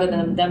flexibility, rather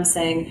than them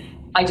saying,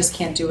 "I just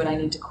can't do it. I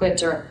need to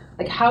quit." Or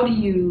like, how do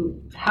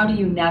you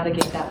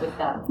navigate that with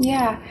them?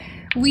 Yeah.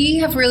 We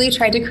have really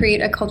tried to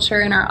create a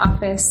culture in our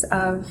office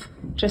of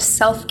just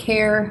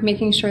self-care,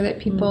 making sure that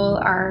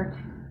people are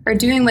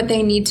doing what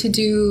they need to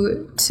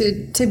do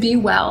to be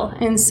well.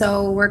 And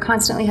so we're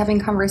constantly having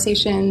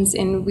conversations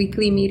in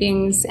weekly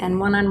meetings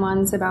and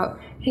one-on-ones about,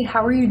 hey,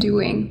 how are you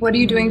doing? What are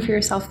you doing for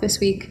yourself this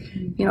week?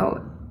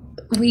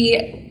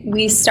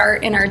 We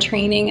start in our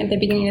training at the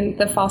beginning of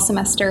the fall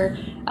semester,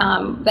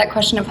 that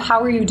question of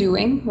how are you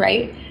doing,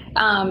 right?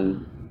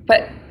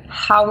 But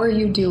how are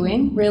you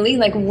doing, really?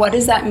 Like, what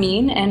does that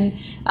mean? And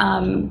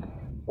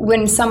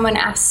when someone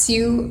asks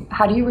you,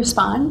 how do you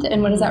respond?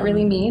 And what does that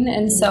really mean?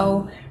 And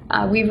so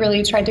we've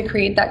really tried to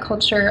create that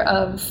culture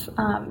of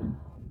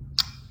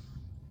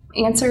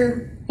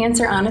answer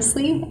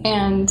honestly,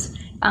 and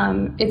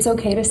it's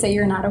okay to say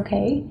you're not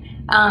okay.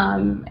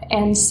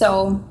 And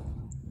so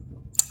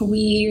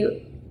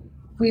we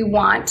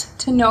want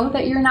to know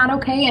that you're not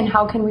okay, and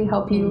how can we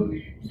help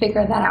you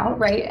figure that out,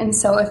 right? And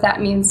so if that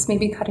means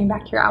maybe cutting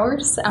back your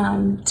hours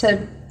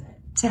to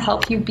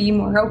help you be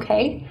more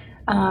okay,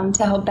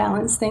 to help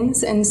balance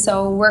things. And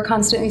so we're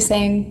constantly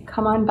saying,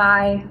 come on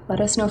by, let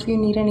us know if you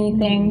need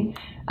anything.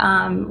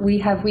 We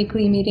have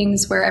weekly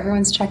meetings where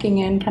everyone's checking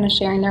in, kind of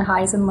sharing their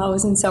highs and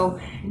lows. And so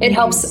it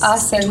helps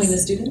us between the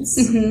students.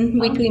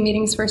 Weekly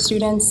meetings for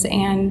students.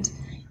 And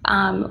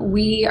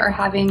we are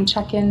having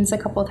check-ins a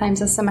couple of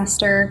times a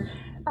semester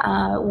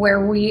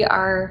where we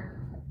are,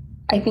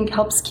 I think,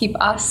 helps keep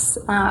us,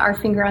 our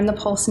finger on the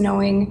pulse,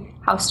 knowing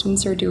how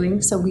students are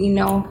doing. So we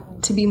know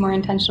to be more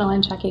intentional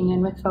in checking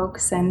in with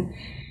folks. And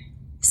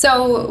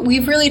so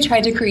we've really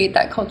tried to create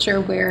that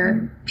culture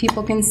where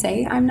people can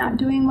say, I'm not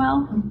doing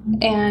well.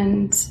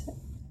 And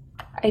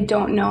I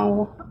don't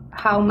know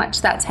how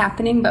much that's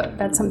happening, but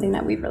that's something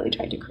that we've really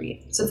tried to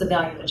create. So it's a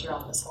value that your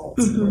office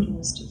holds. Working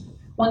with students.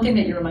 One thing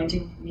that you're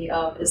reminding me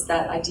of is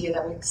that idea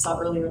that we saw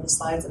earlier in the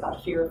slides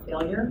about fear of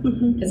failure,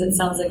 because it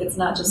sounds like it's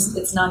not just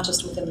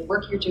within the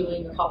work you're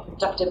doing or how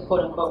productive, quote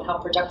unquote, how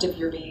productive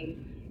you're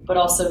being, but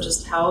also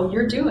just how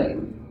you're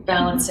doing,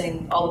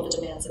 balancing all of the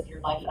demands of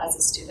your life as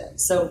a student.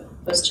 So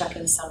those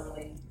check-ins sound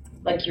really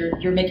like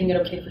you're making it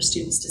okay for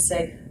students to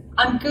say,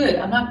 I'm good,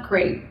 I'm not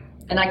great,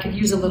 and I could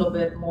use a little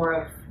bit more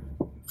of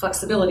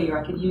flexibility,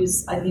 or I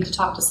need to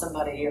talk to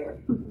somebody,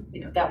 or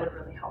that would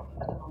really help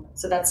at the moment.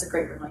 So that's a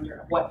great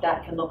reminder of what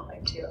that can look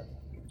like too.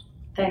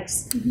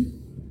 Thanks.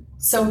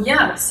 So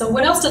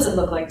what else does it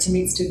look like to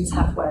meet students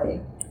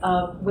halfway?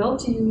 Will,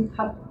 do you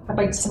have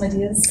some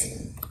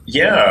ideas?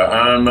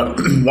 Yeah,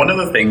 one of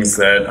the things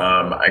that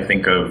I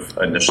think of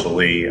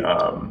initially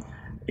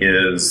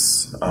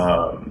is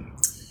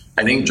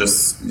I think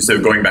so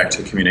going back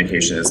to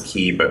communication is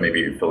key, but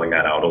maybe filling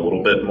that out a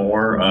little bit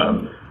more. Our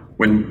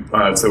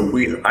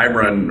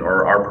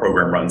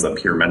program runs a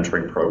peer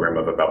mentoring program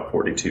of about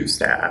 42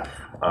 staff,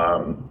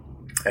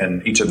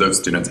 and each of those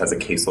students has a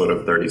caseload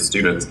of 30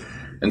 students.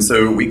 And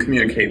so we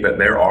communicate that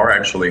there are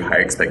actually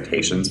high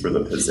expectations for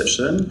the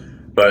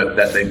position, but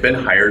that they've been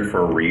hired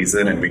for a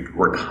reason, and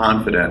we're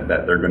confident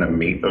that they're going to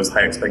meet those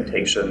high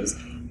expectations,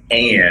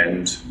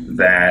 and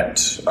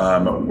that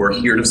we're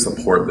here to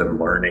support them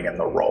learning in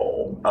the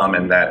role,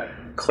 and that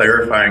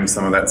clarifying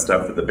some of that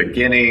stuff at the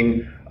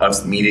beginning,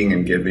 us meeting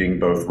and giving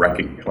both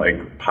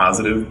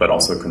positive but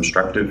also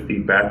constructive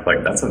feedback,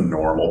 that's a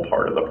normal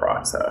part of the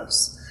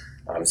process.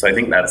 So I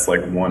think that's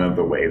one of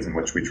the ways in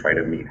which we try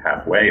to meet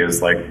halfway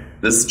is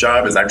this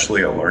job is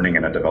actually a learning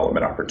and a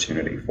development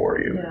opportunity for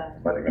you,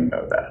 letting them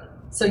know that.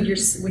 So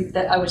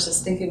I was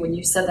just thinking when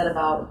you said that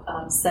about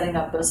setting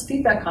up those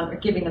feedback or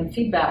giving them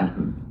feedback,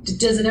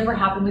 does it ever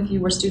happen with you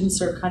where students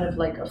are kind of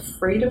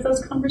afraid of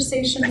those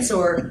conversations,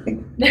 or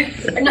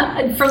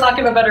not, for lack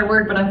of a better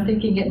word, but I'm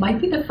thinking it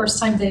might be the first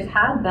time they've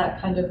had that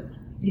kind of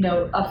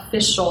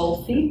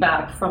official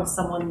feedback from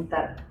someone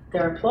that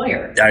their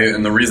employer.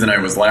 And the reason I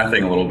was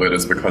laughing a little bit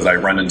is because I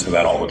run into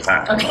that all the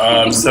time. Okay.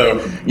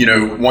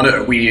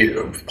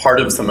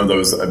 Part of some of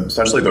those,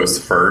 especially those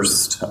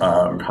first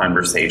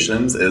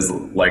conversations, is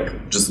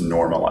just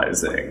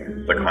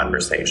normalizing the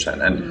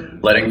conversation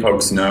and letting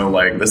folks know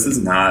this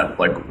is not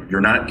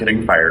you're not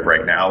getting fired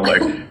right now.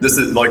 This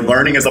is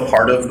learning is a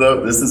part of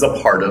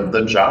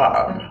the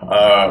job.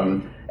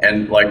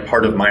 And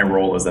part of my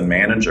role as a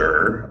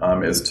manager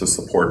is to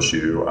support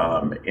you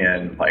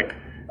in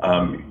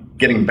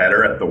getting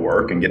better at the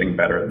work and getting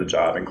better at the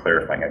job and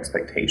clarifying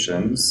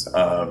expectations.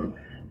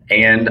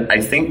 And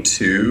I think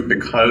too,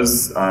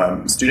 because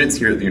students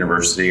here at the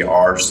university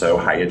are so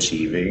high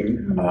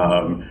achieving,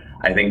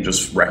 I think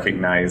just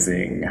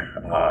recognizing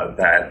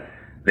that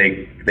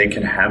they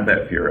can have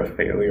that fear of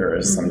failure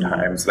as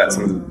sometimes that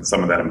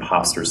some of that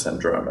imposter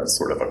syndrome is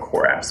sort of a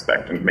core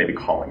aspect, and maybe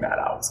calling that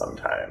out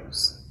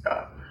sometimes.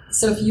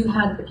 So if you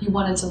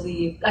wanted to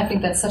leave, I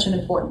think that's such an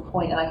important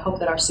point, and I hope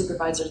that our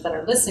supervisors that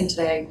are listening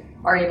today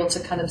are able to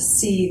kind of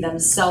see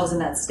themselves in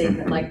that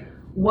statement.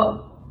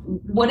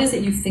 What is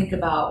it you think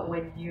about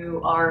when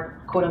you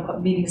are, quote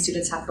unquote, meeting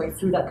students halfway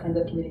through that kind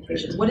of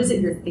communication? What is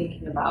it you're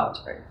thinking about?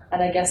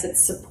 And I guess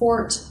it's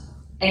support,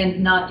 and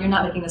you're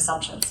not making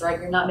assumptions, right?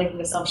 You're not making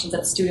assumptions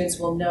that students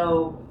will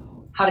know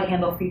how to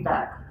handle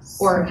feedback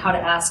or how to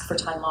ask for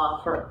time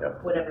off or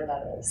whatever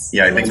that is.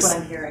 Yeah, that's what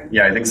I'm hearing.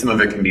 Yeah, I think some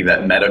of it can be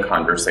that meta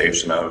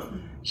conversation of,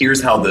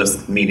 here's how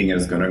this meeting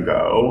is going to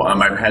go.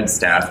 I've had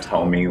staff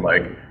tell me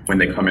when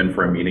they come in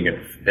for a meeting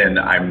and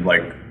I'm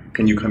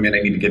can you come in?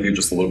 I need to give you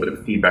just a little bit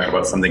of feedback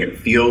about something. It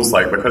feels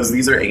because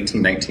these are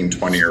 18, 19,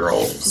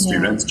 20-year-old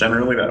students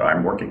generally that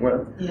I'm working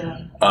with.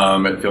 Yeah.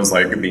 It feels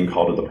like being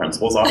called to the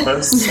principal's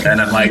office. And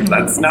I'm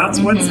that's not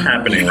what's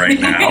happening right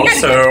now.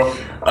 So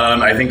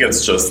I think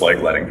it's just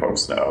letting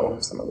folks know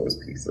some of those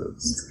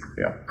pieces.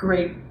 Yeah.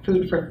 Great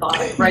food for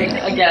thought,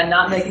 right? Again,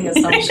 not making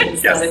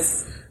assumptions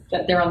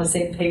that they're on the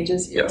same page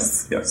as you.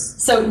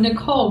 Yes. So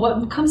Nicole,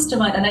 what comes to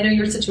mind, and I know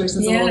your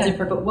situation is a little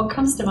different, but what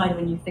comes to mind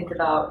when you think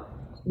about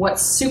what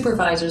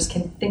supervisors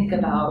can think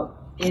about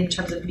in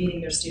terms of meeting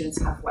their students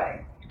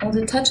halfway? Well,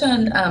 to touch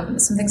on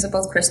some things that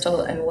both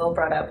Crystal and Will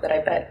brought up that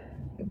I bet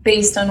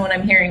based on what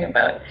I'm hearing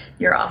about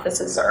your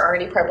offices are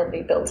already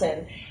probably built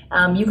in.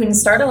 You can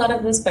start a lot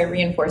of this by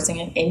reinforcing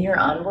it in your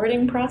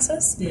onboarding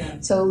process. Yeah.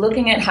 So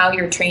looking at how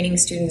you're training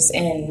students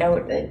in,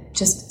 note that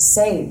just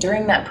say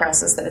during that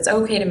process that it's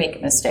okay to make a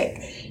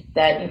mistake.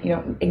 That,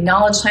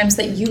 acknowledge times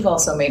that you've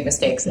also made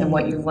mistakes and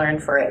what you've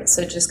learned for it.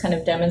 So just kind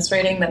of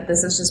demonstrating that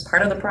this is just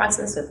part of the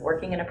process of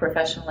working in a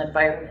professional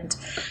environment,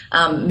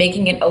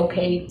 making it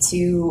okay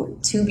to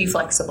be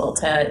flexible,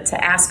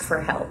 to ask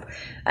for help.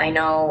 I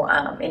know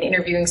in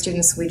interviewing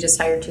students, we just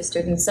hired 2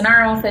 students in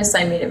our office.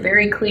 I made it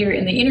very clear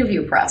in the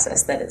interview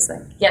process that it's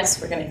like, yes,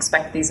 we're going to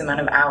expect these amount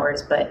of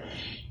hours, but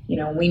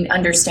we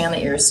understand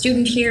that you're a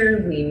student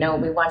here. We know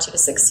we want you to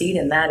succeed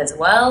in that as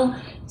well.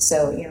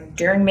 So,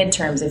 during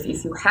midterms, if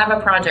you have a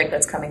project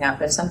that's coming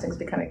up, if something's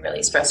becoming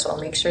really stressful,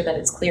 make sure that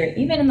it's clear,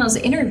 even in those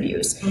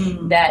interviews,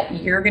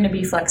 that you're going to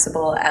be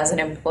flexible as an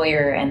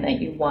employer and that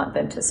you want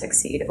them to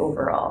succeed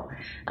overall.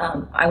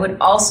 I would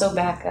also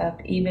back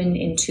up even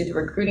into the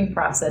recruiting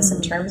process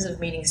in terms of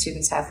meeting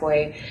students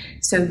halfway.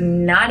 So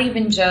not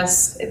even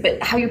just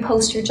but how you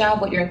post your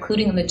job, what you're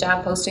including in the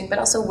job posting, but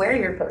also where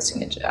you're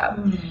posting a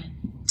job.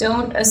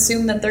 Don't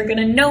assume that they're going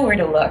to know where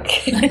to look.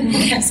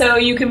 So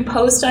you can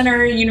post on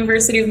our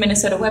University of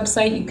Minnesota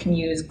website. You can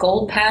use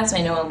Gold Pass.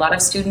 I know a lot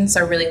of students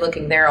are really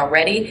looking there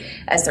already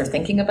as they're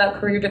thinking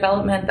about career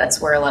development. That's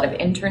where a lot of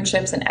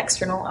internships and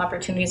external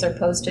opportunities are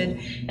posted.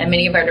 And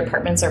many of our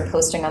departments are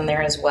posting on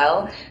there as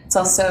well. It's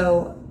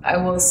also, I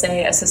will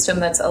say, a system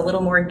that's a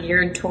little more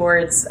geared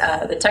towards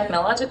the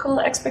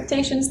technological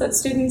expectations that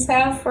students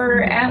have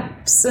for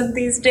apps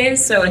these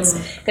days. So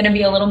it's going to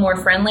be a little more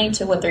friendly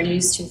to what they're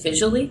used to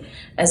visually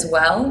as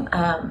well.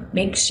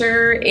 Make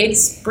sure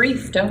it's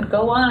brief. Don't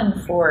go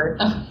on for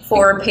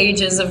 4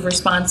 pages of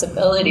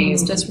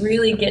responsibilities. Just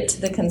really get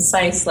to the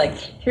concise, like,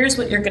 here's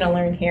what you're going to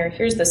learn here.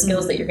 Here's the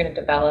skills that you're going to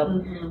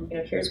develop.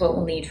 Here's what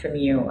we'll need from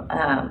you.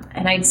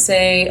 And I'd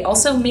say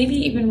also maybe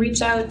even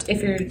reach out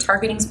if you're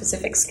targeting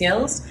specific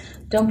skills.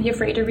 Don't be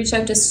afraid to reach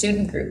out to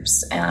student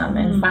groups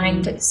and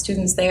find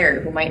students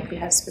there who might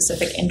have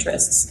specific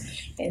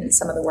interests in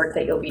some of the work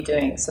that you'll be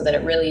doing, so that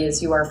it really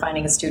is you are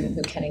finding a student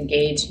who can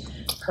engage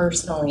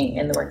personally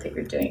in the work that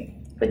you're doing.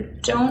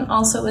 But don't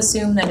also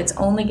assume that it's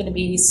only going to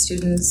be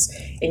students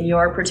in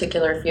your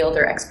particular field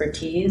or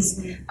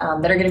expertise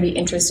that are going to be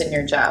interested in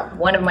your job.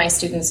 One of my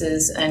students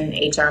is an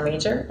HR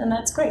major, and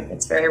that's great.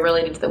 It's very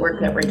related to the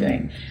work that we're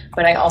doing.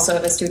 But I also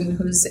have a student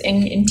who's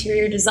in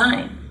interior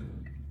design.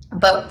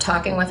 But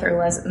talking with her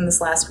in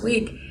this last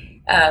week,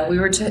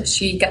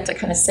 she got to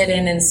kind of sit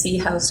in and see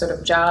how sort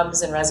of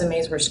jobs and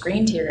resumes were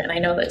screened here. And I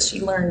know that she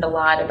learned a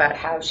lot about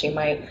how she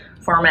might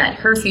format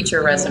her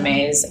future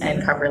resumes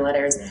and cover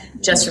letters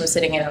just from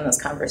sitting in on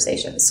those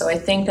conversations. So I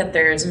think that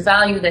there's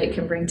value that it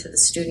can bring to the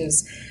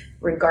students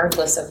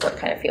regardless of what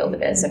kind of field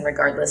it is and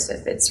regardless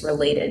if it's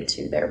related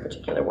to their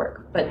particular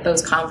work. But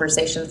those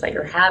conversations that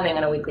you're having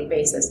on a weekly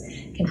basis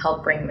can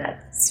help bring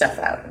that stuff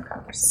out in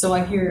conversation. So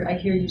I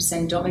hear you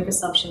saying don't make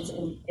assumptions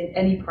in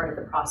any part of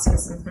the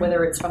process,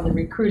 whether it's from the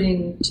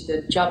recruiting to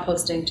the job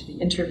posting to the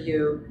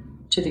interview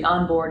to the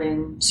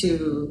onboarding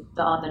to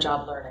the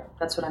on-the-job learning.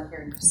 That's what I'm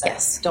hearing you say.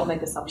 Yes. Don't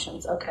make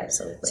assumptions. Okay.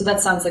 Absolutely. So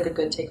that sounds like a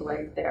good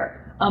takeaway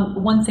there.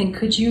 One thing,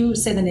 could you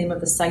say the name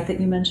of the site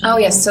that you mentioned? Oh,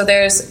 yes. So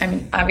there's,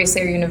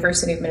 obviously our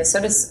University of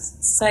Minnesota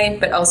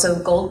site, but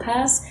also Gold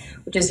Pass,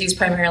 which is used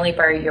primarily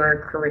by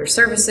your career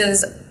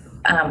services.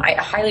 I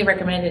highly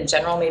recommend in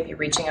general maybe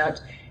reaching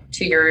out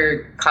to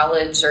your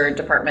college or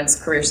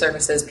department's career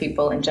services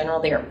people in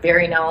general. They are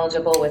very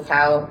knowledgeable with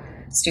how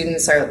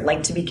students are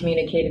like to be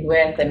communicated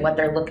with and what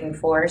they're looking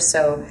for.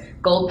 So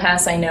Gold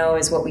Pass, I know,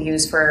 is what we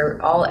use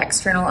for all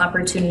external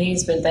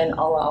opportunities, but then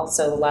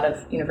also a lot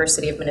of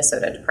University of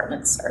Minnesota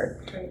departments are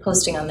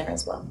posting on there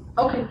as well.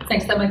 Okay,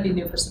 thanks. That might be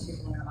new for some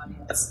people in our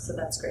audience, so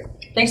that's great.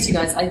 Thanks, you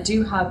guys. I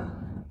do have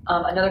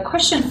another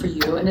question for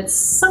you, and it's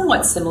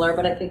somewhat similar,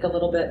 but I think a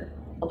little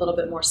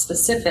bit more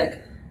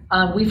specific.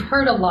 We've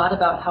heard a lot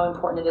about how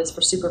important it is for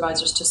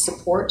supervisors to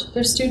support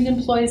their student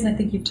employees, and I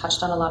think you've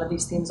touched on a lot of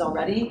these themes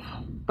already.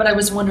 But I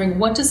was wondering,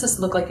 what does this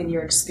look like in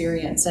your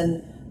experience?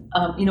 And,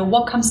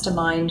 what comes to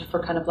mind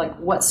for kind of like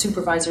what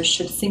supervisors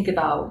should think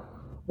about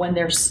when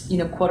they're,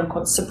 quote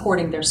unquote,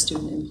 supporting their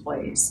student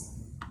employees?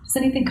 Does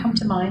anything come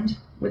to mind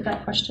with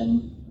that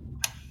question?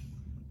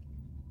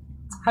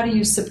 How do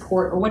you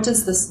support, or what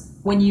does this,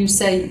 when you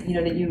say,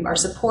 that you are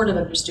supportive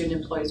of your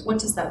student employees, what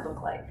does that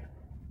look like?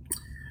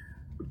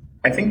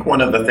 I think one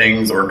of the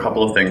things, or a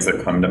couple of things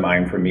that come to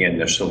mind for me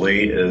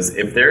initially, is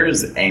if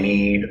there's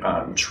any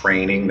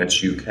training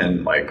that you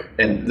can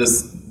and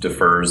this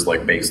differs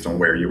based on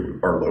where you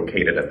are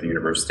located at the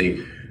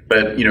university,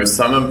 But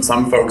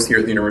some folks here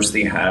at the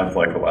university have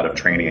like a lot of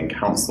training in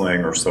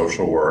counseling or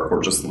social work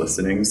or just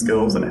listening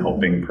skills and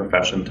helping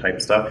profession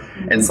type stuff.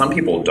 And some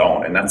people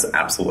don't, and that's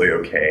absolutely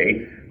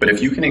okay. But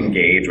if you can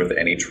engage with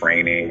any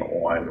training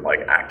on like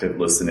active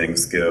listening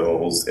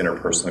skills,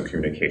 interpersonal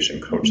communication,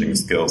 coaching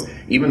skills,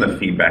 even the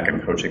feedback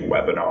and coaching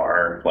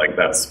webinar, like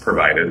that's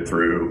provided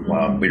through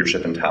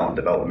leadership and talent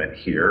development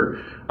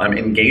here,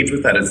 engage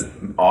with that as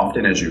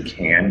often as you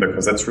can,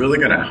 because that's really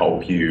going to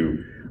help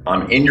you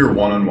in your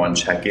one-on-one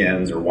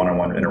check-ins or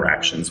one-on-one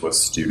interactions with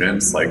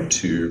students, like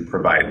to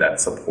provide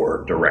that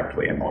support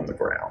directly and on the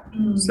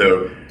ground.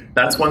 So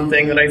that's one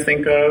thing that I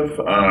think of.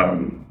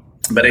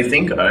 But I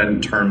think in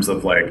terms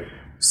of like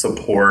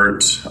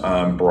support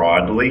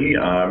broadly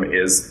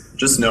is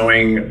just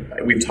knowing,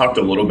 we've talked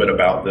a little bit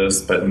about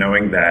this, but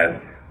knowing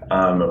that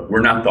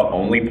we're not the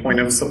only point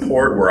of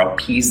support. We're a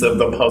piece of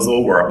the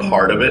puzzle. We're a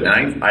part of it.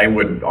 And I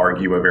would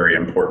argue a very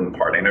important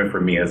part. I know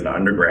for me as an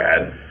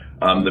undergrad,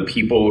 the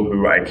people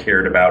who I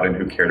cared about and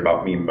who cared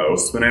about me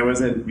most when I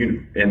was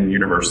in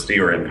university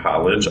or in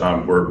college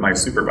were my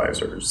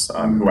supervisors,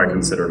 who I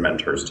consider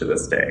mentors to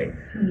this day.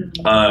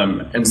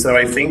 And so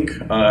I think,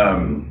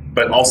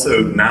 but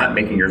also not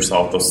making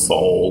yourself the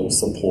sole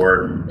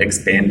support,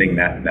 expanding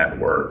that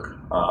network,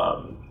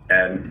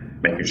 and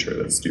making sure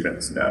that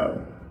students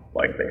know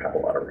like they have a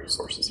lot of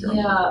resources here.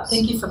 Yeah,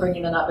 thank you for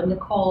bringing that up. And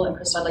Nicole and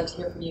Krista, I'd like to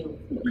hear from you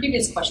the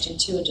previous question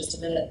too in just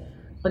a minute.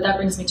 But that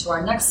brings me to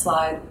our next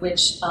slide,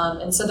 which,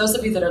 and so those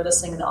of you that are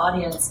listening in the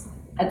audience,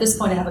 at this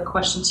point I have a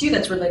question to you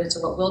that's related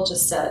to what Will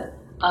just said.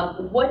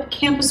 What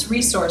campus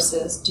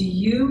resources do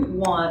you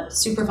want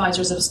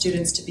supervisors of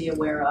students to be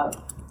aware of?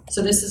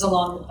 So this is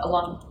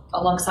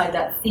alongside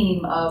that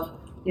theme of,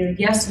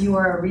 yes, you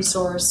are a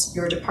resource,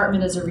 your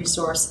department is a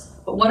resource,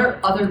 but what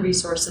are other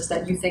resources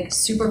that you think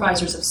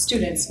supervisors of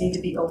students need to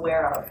be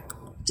aware of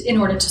in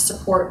order to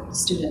support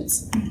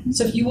students?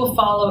 So if you will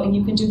follow, and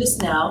you can do this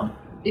now,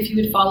 if you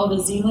would follow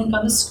the Z link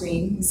on the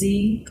screen,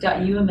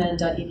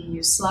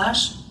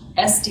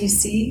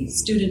 z.umn.edu/SDC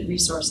student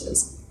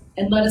resources,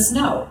 and let us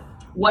know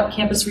what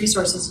campus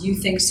resources you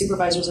think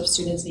supervisors of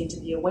students need to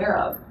be aware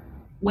of.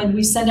 When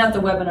we send out the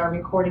webinar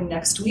recording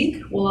next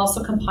week, we'll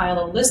also compile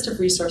a list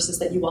of resources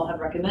that you all have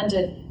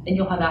recommended, and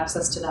you'll have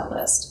access to that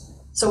list.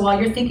 So while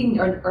you're thinking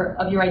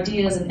of your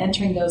ideas and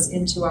entering those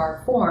into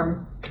our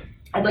form,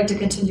 I'd like to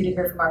continue to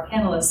hear from our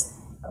panelists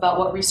about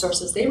what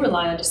resources they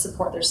rely on to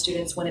support their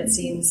students when it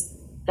seems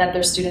that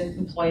their student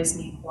employees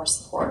need more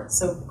support.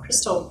 So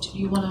Crystal, do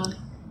you want to?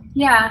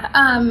 Yeah,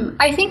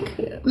 I think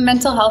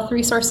mental health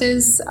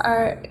resources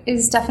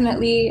is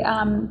definitely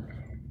a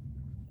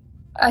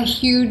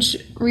huge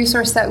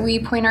resource that we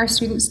point our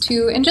students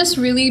to, and just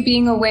really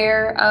being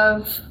aware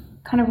of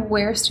kind of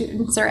where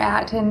students are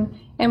at and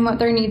what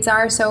their needs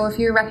are. So if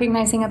you're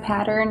recognizing a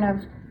pattern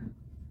of,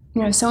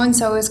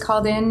 so-and-so is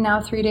called in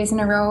now 3 days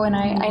in a row, and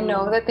I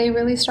know that they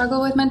really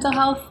struggle with mental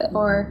health,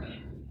 or,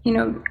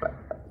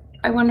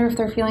 I wonder if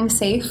they're feeling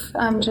safe.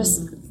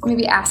 Just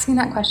maybe asking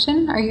that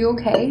question. Are you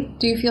okay?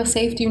 Do you feel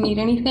safe? Do you need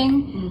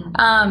anything?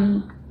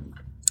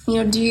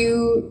 Do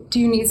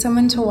you need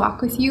someone to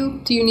walk with you?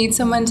 Do you need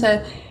someone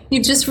to,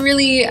 just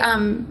really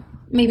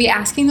maybe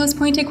asking those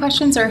pointed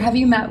questions, or have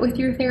you met with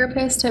your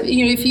therapist?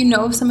 If you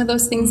know some of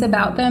those things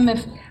about them,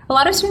 if a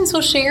lot of students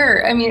will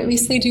share, at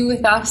least they do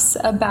with us,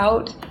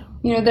 about,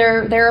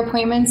 their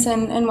appointments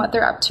and what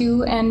they're up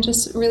to, and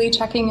just really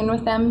checking in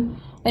with them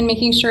and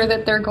making sure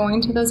that they're going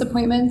to those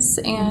appointments,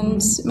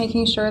 and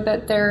making sure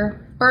that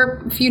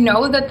or if you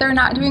know that they're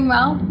not doing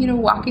well,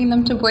 walking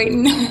them to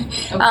Boynton,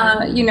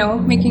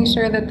 making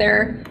sure that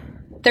they're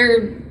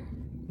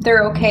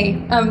okay.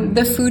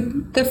 The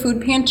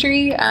food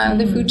pantry,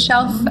 the food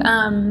shelf,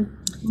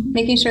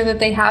 making sure that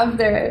they have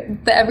the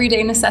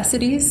everyday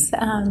necessities.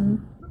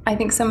 I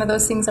think some of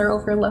those things are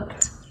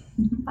overlooked.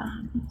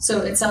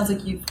 So it sounds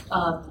like you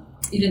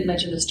didn't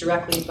mention this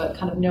directly, but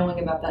kind of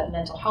knowing about that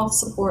mental health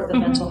support, the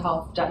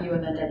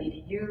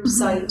mentalhealth.umn.edu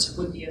site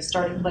would be a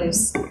starting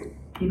place.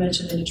 You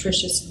mentioned the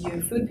Nutritious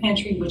You food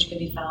pantry, which can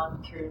be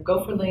found through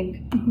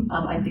GopherLink.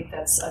 I think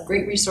that's a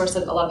great resource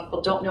that a lot of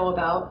people don't know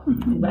about.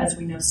 As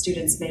we know,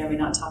 students may or may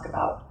not talk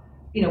about,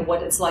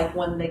 what it's like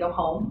when they go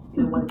home,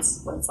 what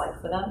it's like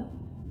for them.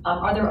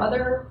 Are there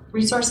other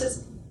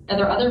resources? Are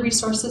there other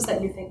resources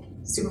that you think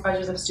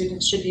supervisors of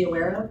students should be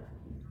aware of?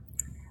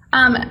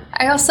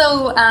 I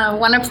also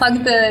want to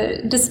plug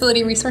the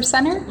Disability Resource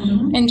Center,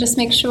 and just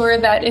make sure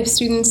that if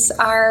students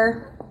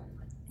are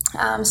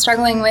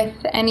struggling with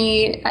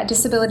any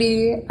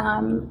disability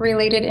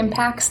related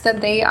impacts, that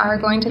they are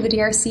going to the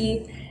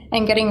DRC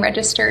and getting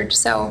registered.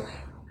 So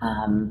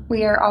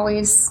we are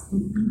always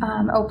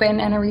open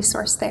and a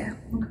resource there.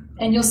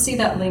 And you'll see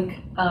that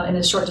link in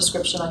a short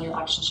description on your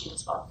action sheet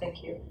as well.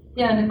 Thank you.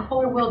 Yeah,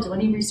 Nicole or Will, do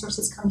any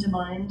resources come to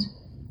mind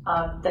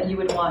that you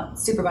would want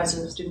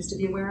supervisors of students to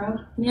be aware of?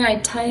 Yeah, I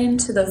tie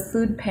into the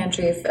food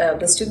pantry. If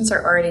the students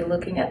are already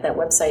looking at that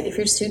website, if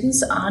your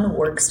student's on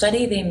work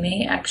study, they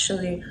may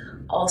actually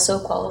also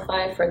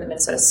qualify for the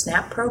Minnesota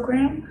SNAP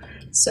program.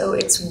 So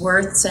it's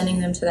worth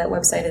sending them to that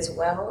website as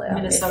well.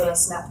 Minnesota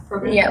SNAP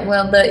program? Yeah,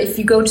 well, if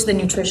you go to the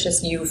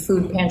Nutritious You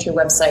Food Pantry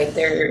website,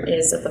 there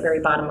is at the very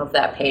bottom of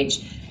that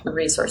page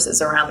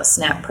resources around the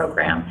SNAP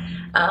program.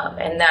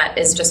 And that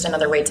is just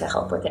another way to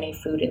help with any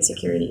food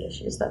insecurity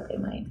issues that they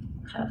might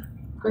have.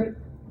 Great.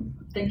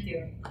 Thank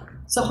you.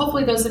 So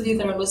hopefully those of you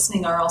that are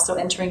listening are also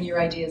entering your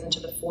ideas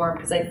into the form,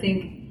 because I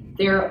think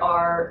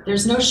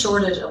there's no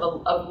shortage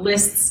of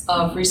lists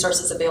of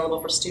resources available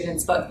for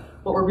students, but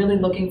what we're really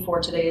looking for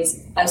today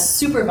is, as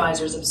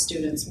supervisors of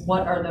students,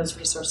 what are those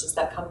resources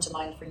that come to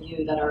mind for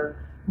you that are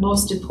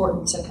most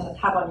important to kind of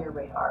have on your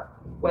radar?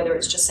 Whether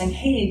it's just saying,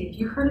 hey, have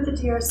you heard of the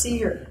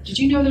DRC, or did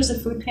you know there's a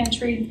food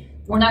pantry?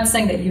 We're not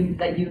saying that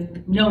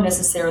you know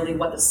necessarily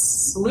what the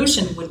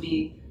solution would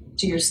be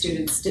to your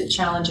students'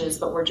 challenges,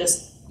 but we're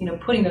just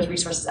putting those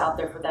resources out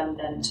there for them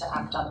then to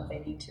act on if they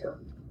need to.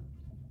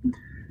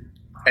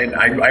 And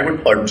I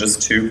would plug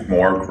just two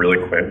more really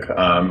quick.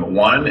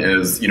 One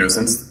is,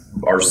 since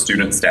our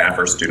student staff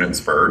are students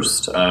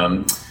first,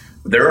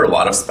 there are a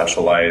lot of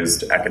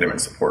specialized academic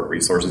support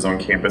resources on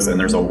campus, and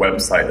there's a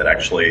website that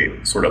actually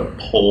sort of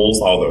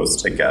pulls all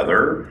those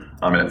together,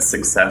 and it's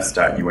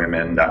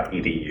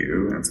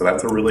success.umn.edu, and so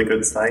that's a really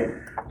good site.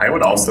 I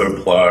would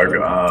also plug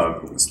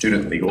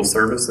student legal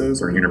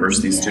services or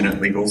university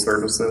student legal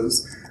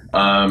services.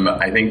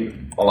 I think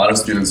a lot of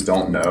students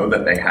don't know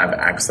that they have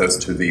access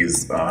to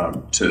these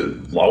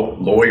to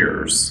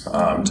lawyers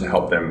to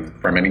help them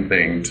from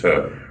anything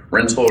to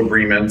rental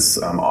agreements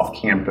off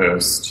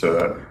campus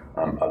to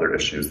other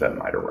issues that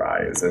might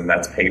arise, and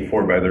that's paid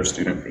for by their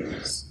student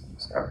fees.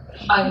 So.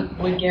 I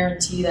would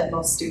guarantee that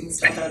most students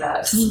don't know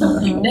that. So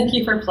thank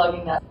you for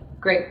plugging that.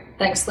 Great,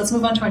 thanks. Let's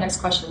move on to our next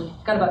question.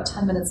 We've got about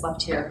 10 minutes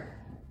left here.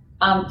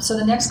 So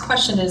the next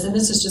question is, and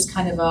this is just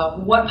kind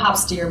of what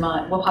pops into your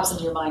mind?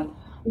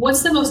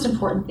 What's the most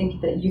important thing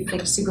that you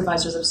think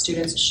supervisors of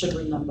students should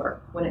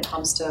remember when it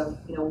comes to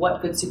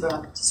what good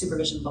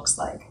supervision looks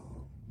like?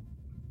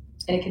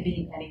 And it could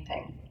be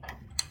anything.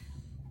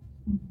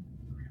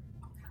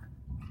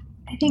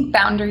 I think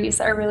boundaries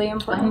are really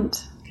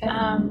important. Okay.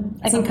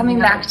 I think coming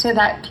back to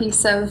that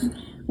piece of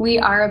we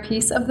are a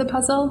piece of the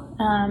puzzle,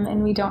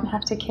 and we don't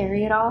have to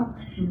carry it all.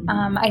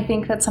 I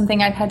think that's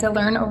something I've had to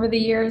learn over the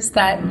years,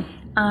 that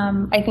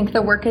I think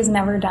the work is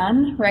never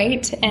done,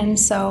 right? And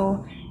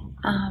so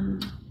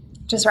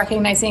just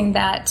recognizing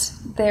that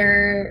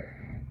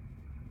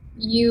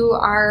you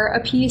are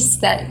a piece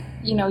that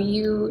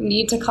you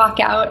need to clock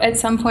out at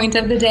some point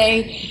of the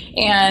day,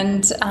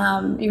 and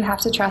you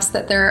have to trust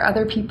that there are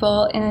other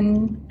people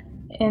in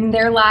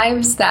their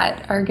lives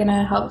that are going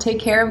to help take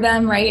care of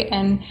them, right?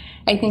 And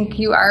I think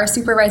you are a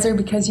supervisor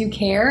because you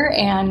care,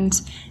 and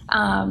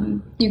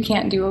you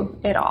can't do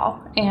it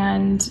all,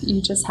 and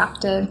you just have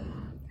to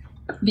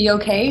be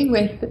okay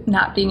with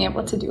not being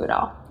able to do it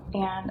all.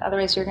 And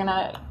otherwise you're going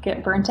to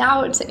get burnt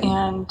out,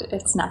 and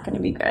it's not going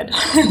to be good.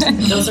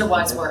 Those are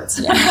wise words.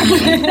 Yeah.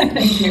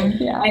 Thank you.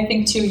 Yeah. I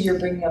think, too, you're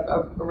bringing up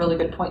a really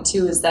good point,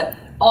 too, is that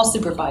all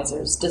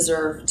supervisors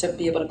deserve to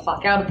be able to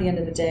clock out at the end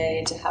of the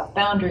day, to have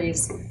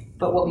boundaries.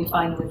 But what we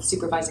find with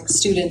supervising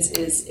students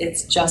is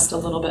it's just a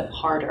little bit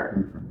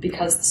harder,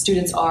 because the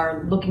students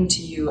are looking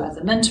to you as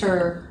a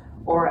mentor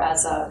or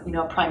as a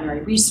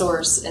primary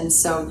resource. And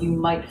so you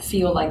might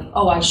feel like,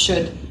 oh, I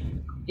should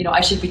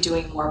be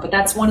doing more. But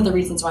that's one of the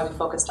reasons why we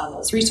focused on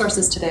those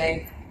resources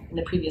today in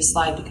the previous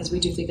slide, because we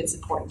do think it's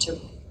important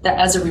that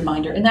as a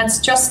reminder. And that's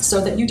just so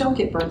that you don't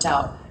get burnt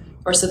out,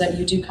 or so that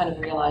you do kind of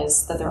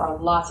realize that there are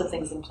lots of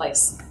things in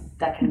place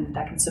that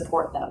can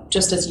support them,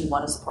 just as you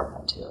want to support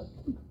them too.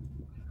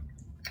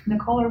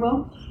 Nicole or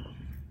Will?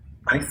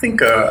 I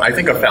think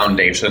a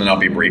foundation, and I'll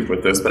be brief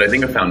with this, but I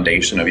think a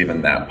foundation of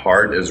even that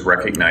part is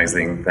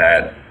recognizing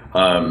that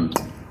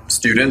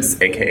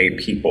students, aka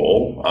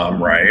people,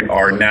 right,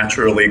 are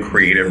naturally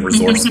creative,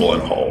 resourceful,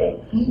 and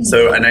whole.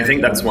 So, and I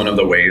think that's one of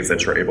the ways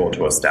that you're able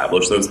to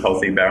establish those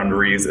healthy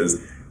boundaries,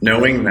 is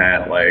knowing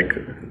that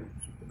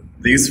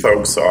these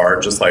folks are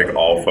just like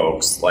all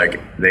folks.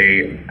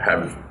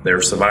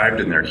 They're survived,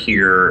 and they're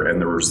here,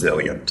 and they're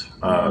resilient.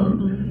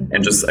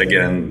 And just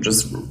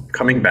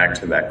coming back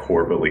to that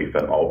core belief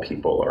that all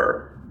people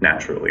are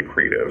naturally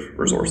creative,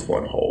 resourceful,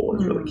 and whole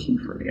is really key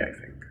for me, I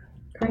think.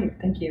 Great,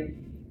 thank you.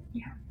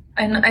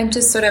 And I'm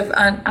just sort of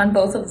on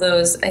both of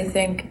those, I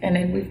think,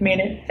 and we've made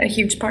it a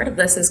huge part of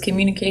this, is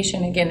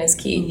communication, again, is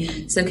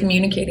key. So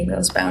communicating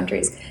those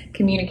boundaries,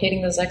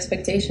 communicating those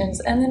expectations,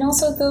 and then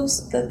also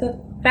the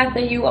fact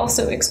that you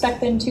also expect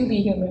them to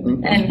be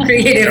human and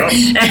creative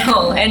at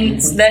home. And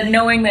that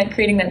knowing that,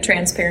 creating that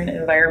transparent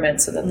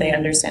environment so that they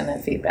understand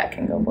that feedback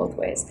can go both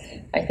ways,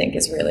 I think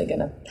is really going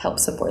to help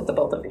support the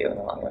both of you in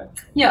the long run.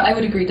 Yeah, I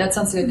would agree. That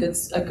sounds like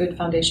a good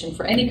foundation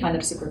for any kind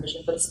of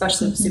supervision, but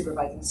especially for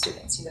supervising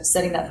students,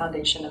 setting that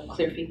foundation of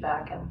clear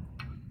feedback and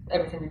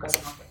everything that goes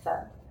along with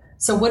that.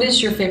 So what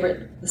is your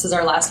favorite, this is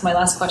my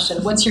last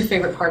question, what's your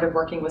favorite part of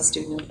working with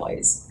student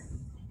employees?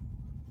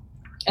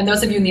 And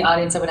those of you in the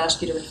audience, I would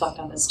ask you to reflect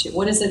on this too.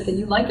 What is it that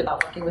you like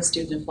about working with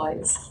student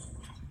employees?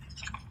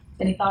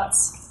 Any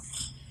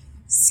thoughts?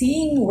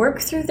 seeing work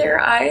through their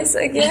eyes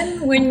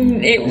again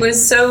when it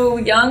was so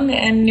young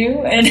and new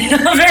and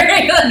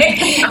very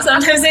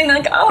sometimes saying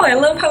oh, I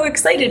love how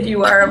excited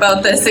you are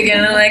about this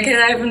again. And I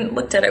haven't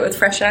looked at it with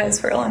fresh eyes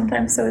for a long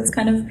time, so it's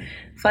kind of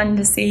fun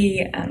to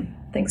see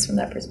things from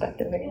that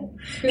perspective again.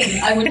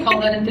 I would call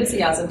that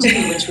enthusiasm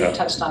too, which we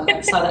touched on.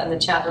 I saw that in the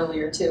chat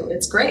earlier too.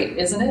 It's great,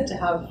 isn't it, to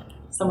have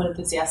someone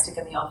enthusiastic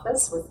in the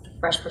office with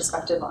fresh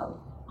perspective on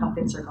how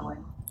things are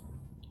going.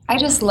 I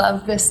just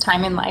love this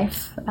time in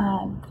life.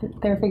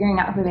 They're figuring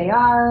out who they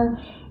are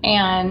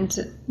and,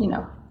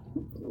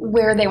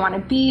 where they want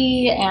to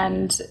be.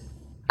 And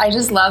I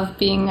just love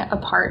being a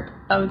part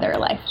of their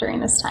life during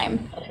this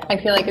time. Okay. I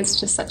feel like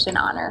it's just such an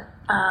honor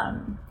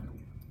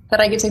that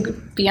I get to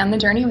be on the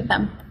journey with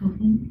them.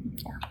 Mm-hmm.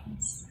 Yeah.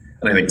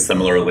 And I think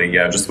similarly,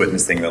 just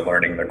witnessing the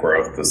learning, the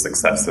growth, the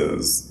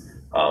successes,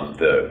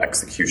 the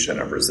execution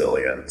of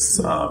resilience.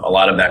 A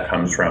lot of that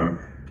comes from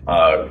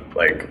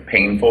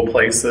painful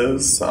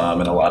places,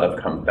 and a lot of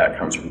that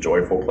comes from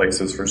joyful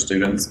places for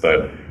students.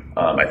 But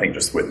I think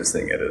just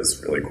witnessing it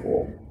is really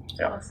cool.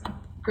 Yeah. Awesome.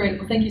 Great.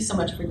 Well, thank you so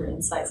much for your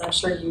insights. I'm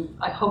sure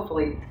I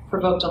hopefully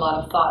provoked a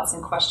lot of thoughts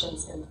and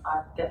questions in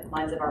the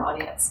minds of our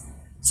audience.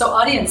 So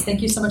audience,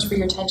 thank you so much for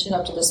your attention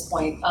up to this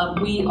point.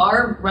 We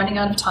are running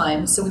out of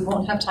time, so we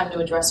won't have time to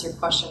address your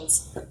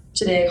questions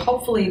today.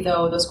 Hopefully,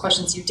 though, those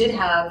questions you did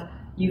have,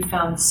 you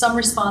found some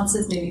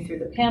responses maybe through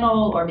the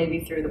panel or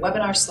maybe through the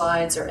webinar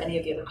slides or any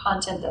of the other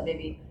content that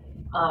maybe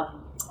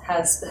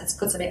has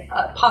put some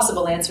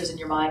possible answers in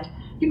your mind.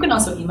 You can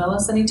also email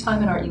us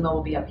anytime, and our email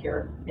will be up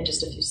here in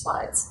just a few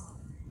slides.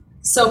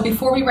 So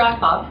before we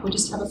wrap up, we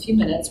just have a few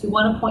minutes. We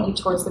want to point you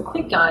towards the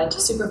quick guide to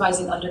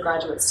supervising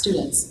undergraduate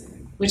students,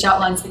 which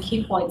outlines the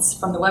key points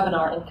from the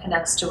webinar and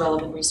connects to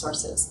relevant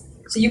resources.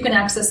 So you can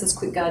access this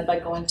quick guide by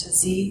going to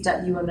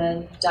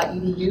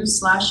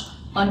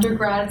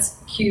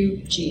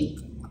z.umn.edu/undergradsqg.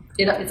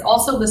 It's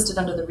also listed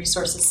under the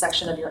resources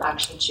section of your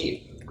action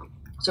sheet.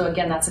 So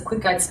again, that's a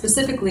quick guide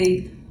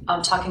specifically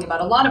talking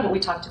about a lot of what we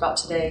talked about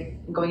today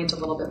and going into a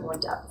little bit more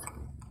depth.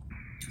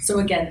 So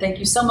again, thank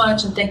you so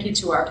much, and thank you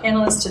to our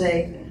panelists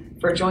today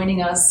for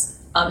joining us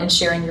and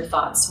sharing your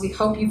thoughts. We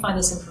hope you find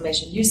this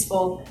information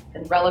useful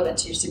and relevant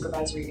to your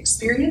supervisory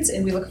experience,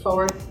 and we look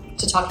forward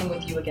to talking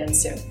with you again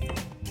soon.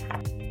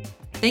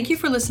 Thank you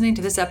for listening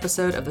to this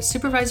episode of the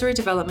Supervisory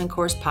Development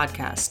Course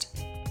podcast.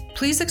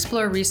 Please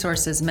explore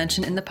resources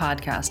mentioned in the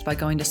podcast by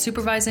going to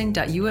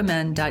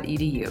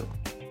supervising.umn.edu.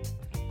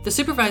 The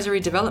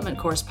Supervisory Development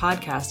Course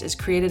podcast is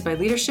created by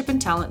Leadership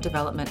and Talent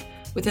Development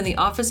within the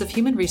Office of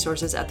Human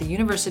Resources at the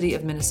University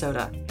of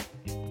Minnesota.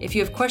 If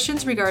you have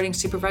questions regarding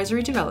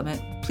supervisory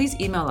development, please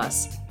email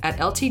us at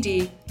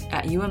ltd@umn.edu.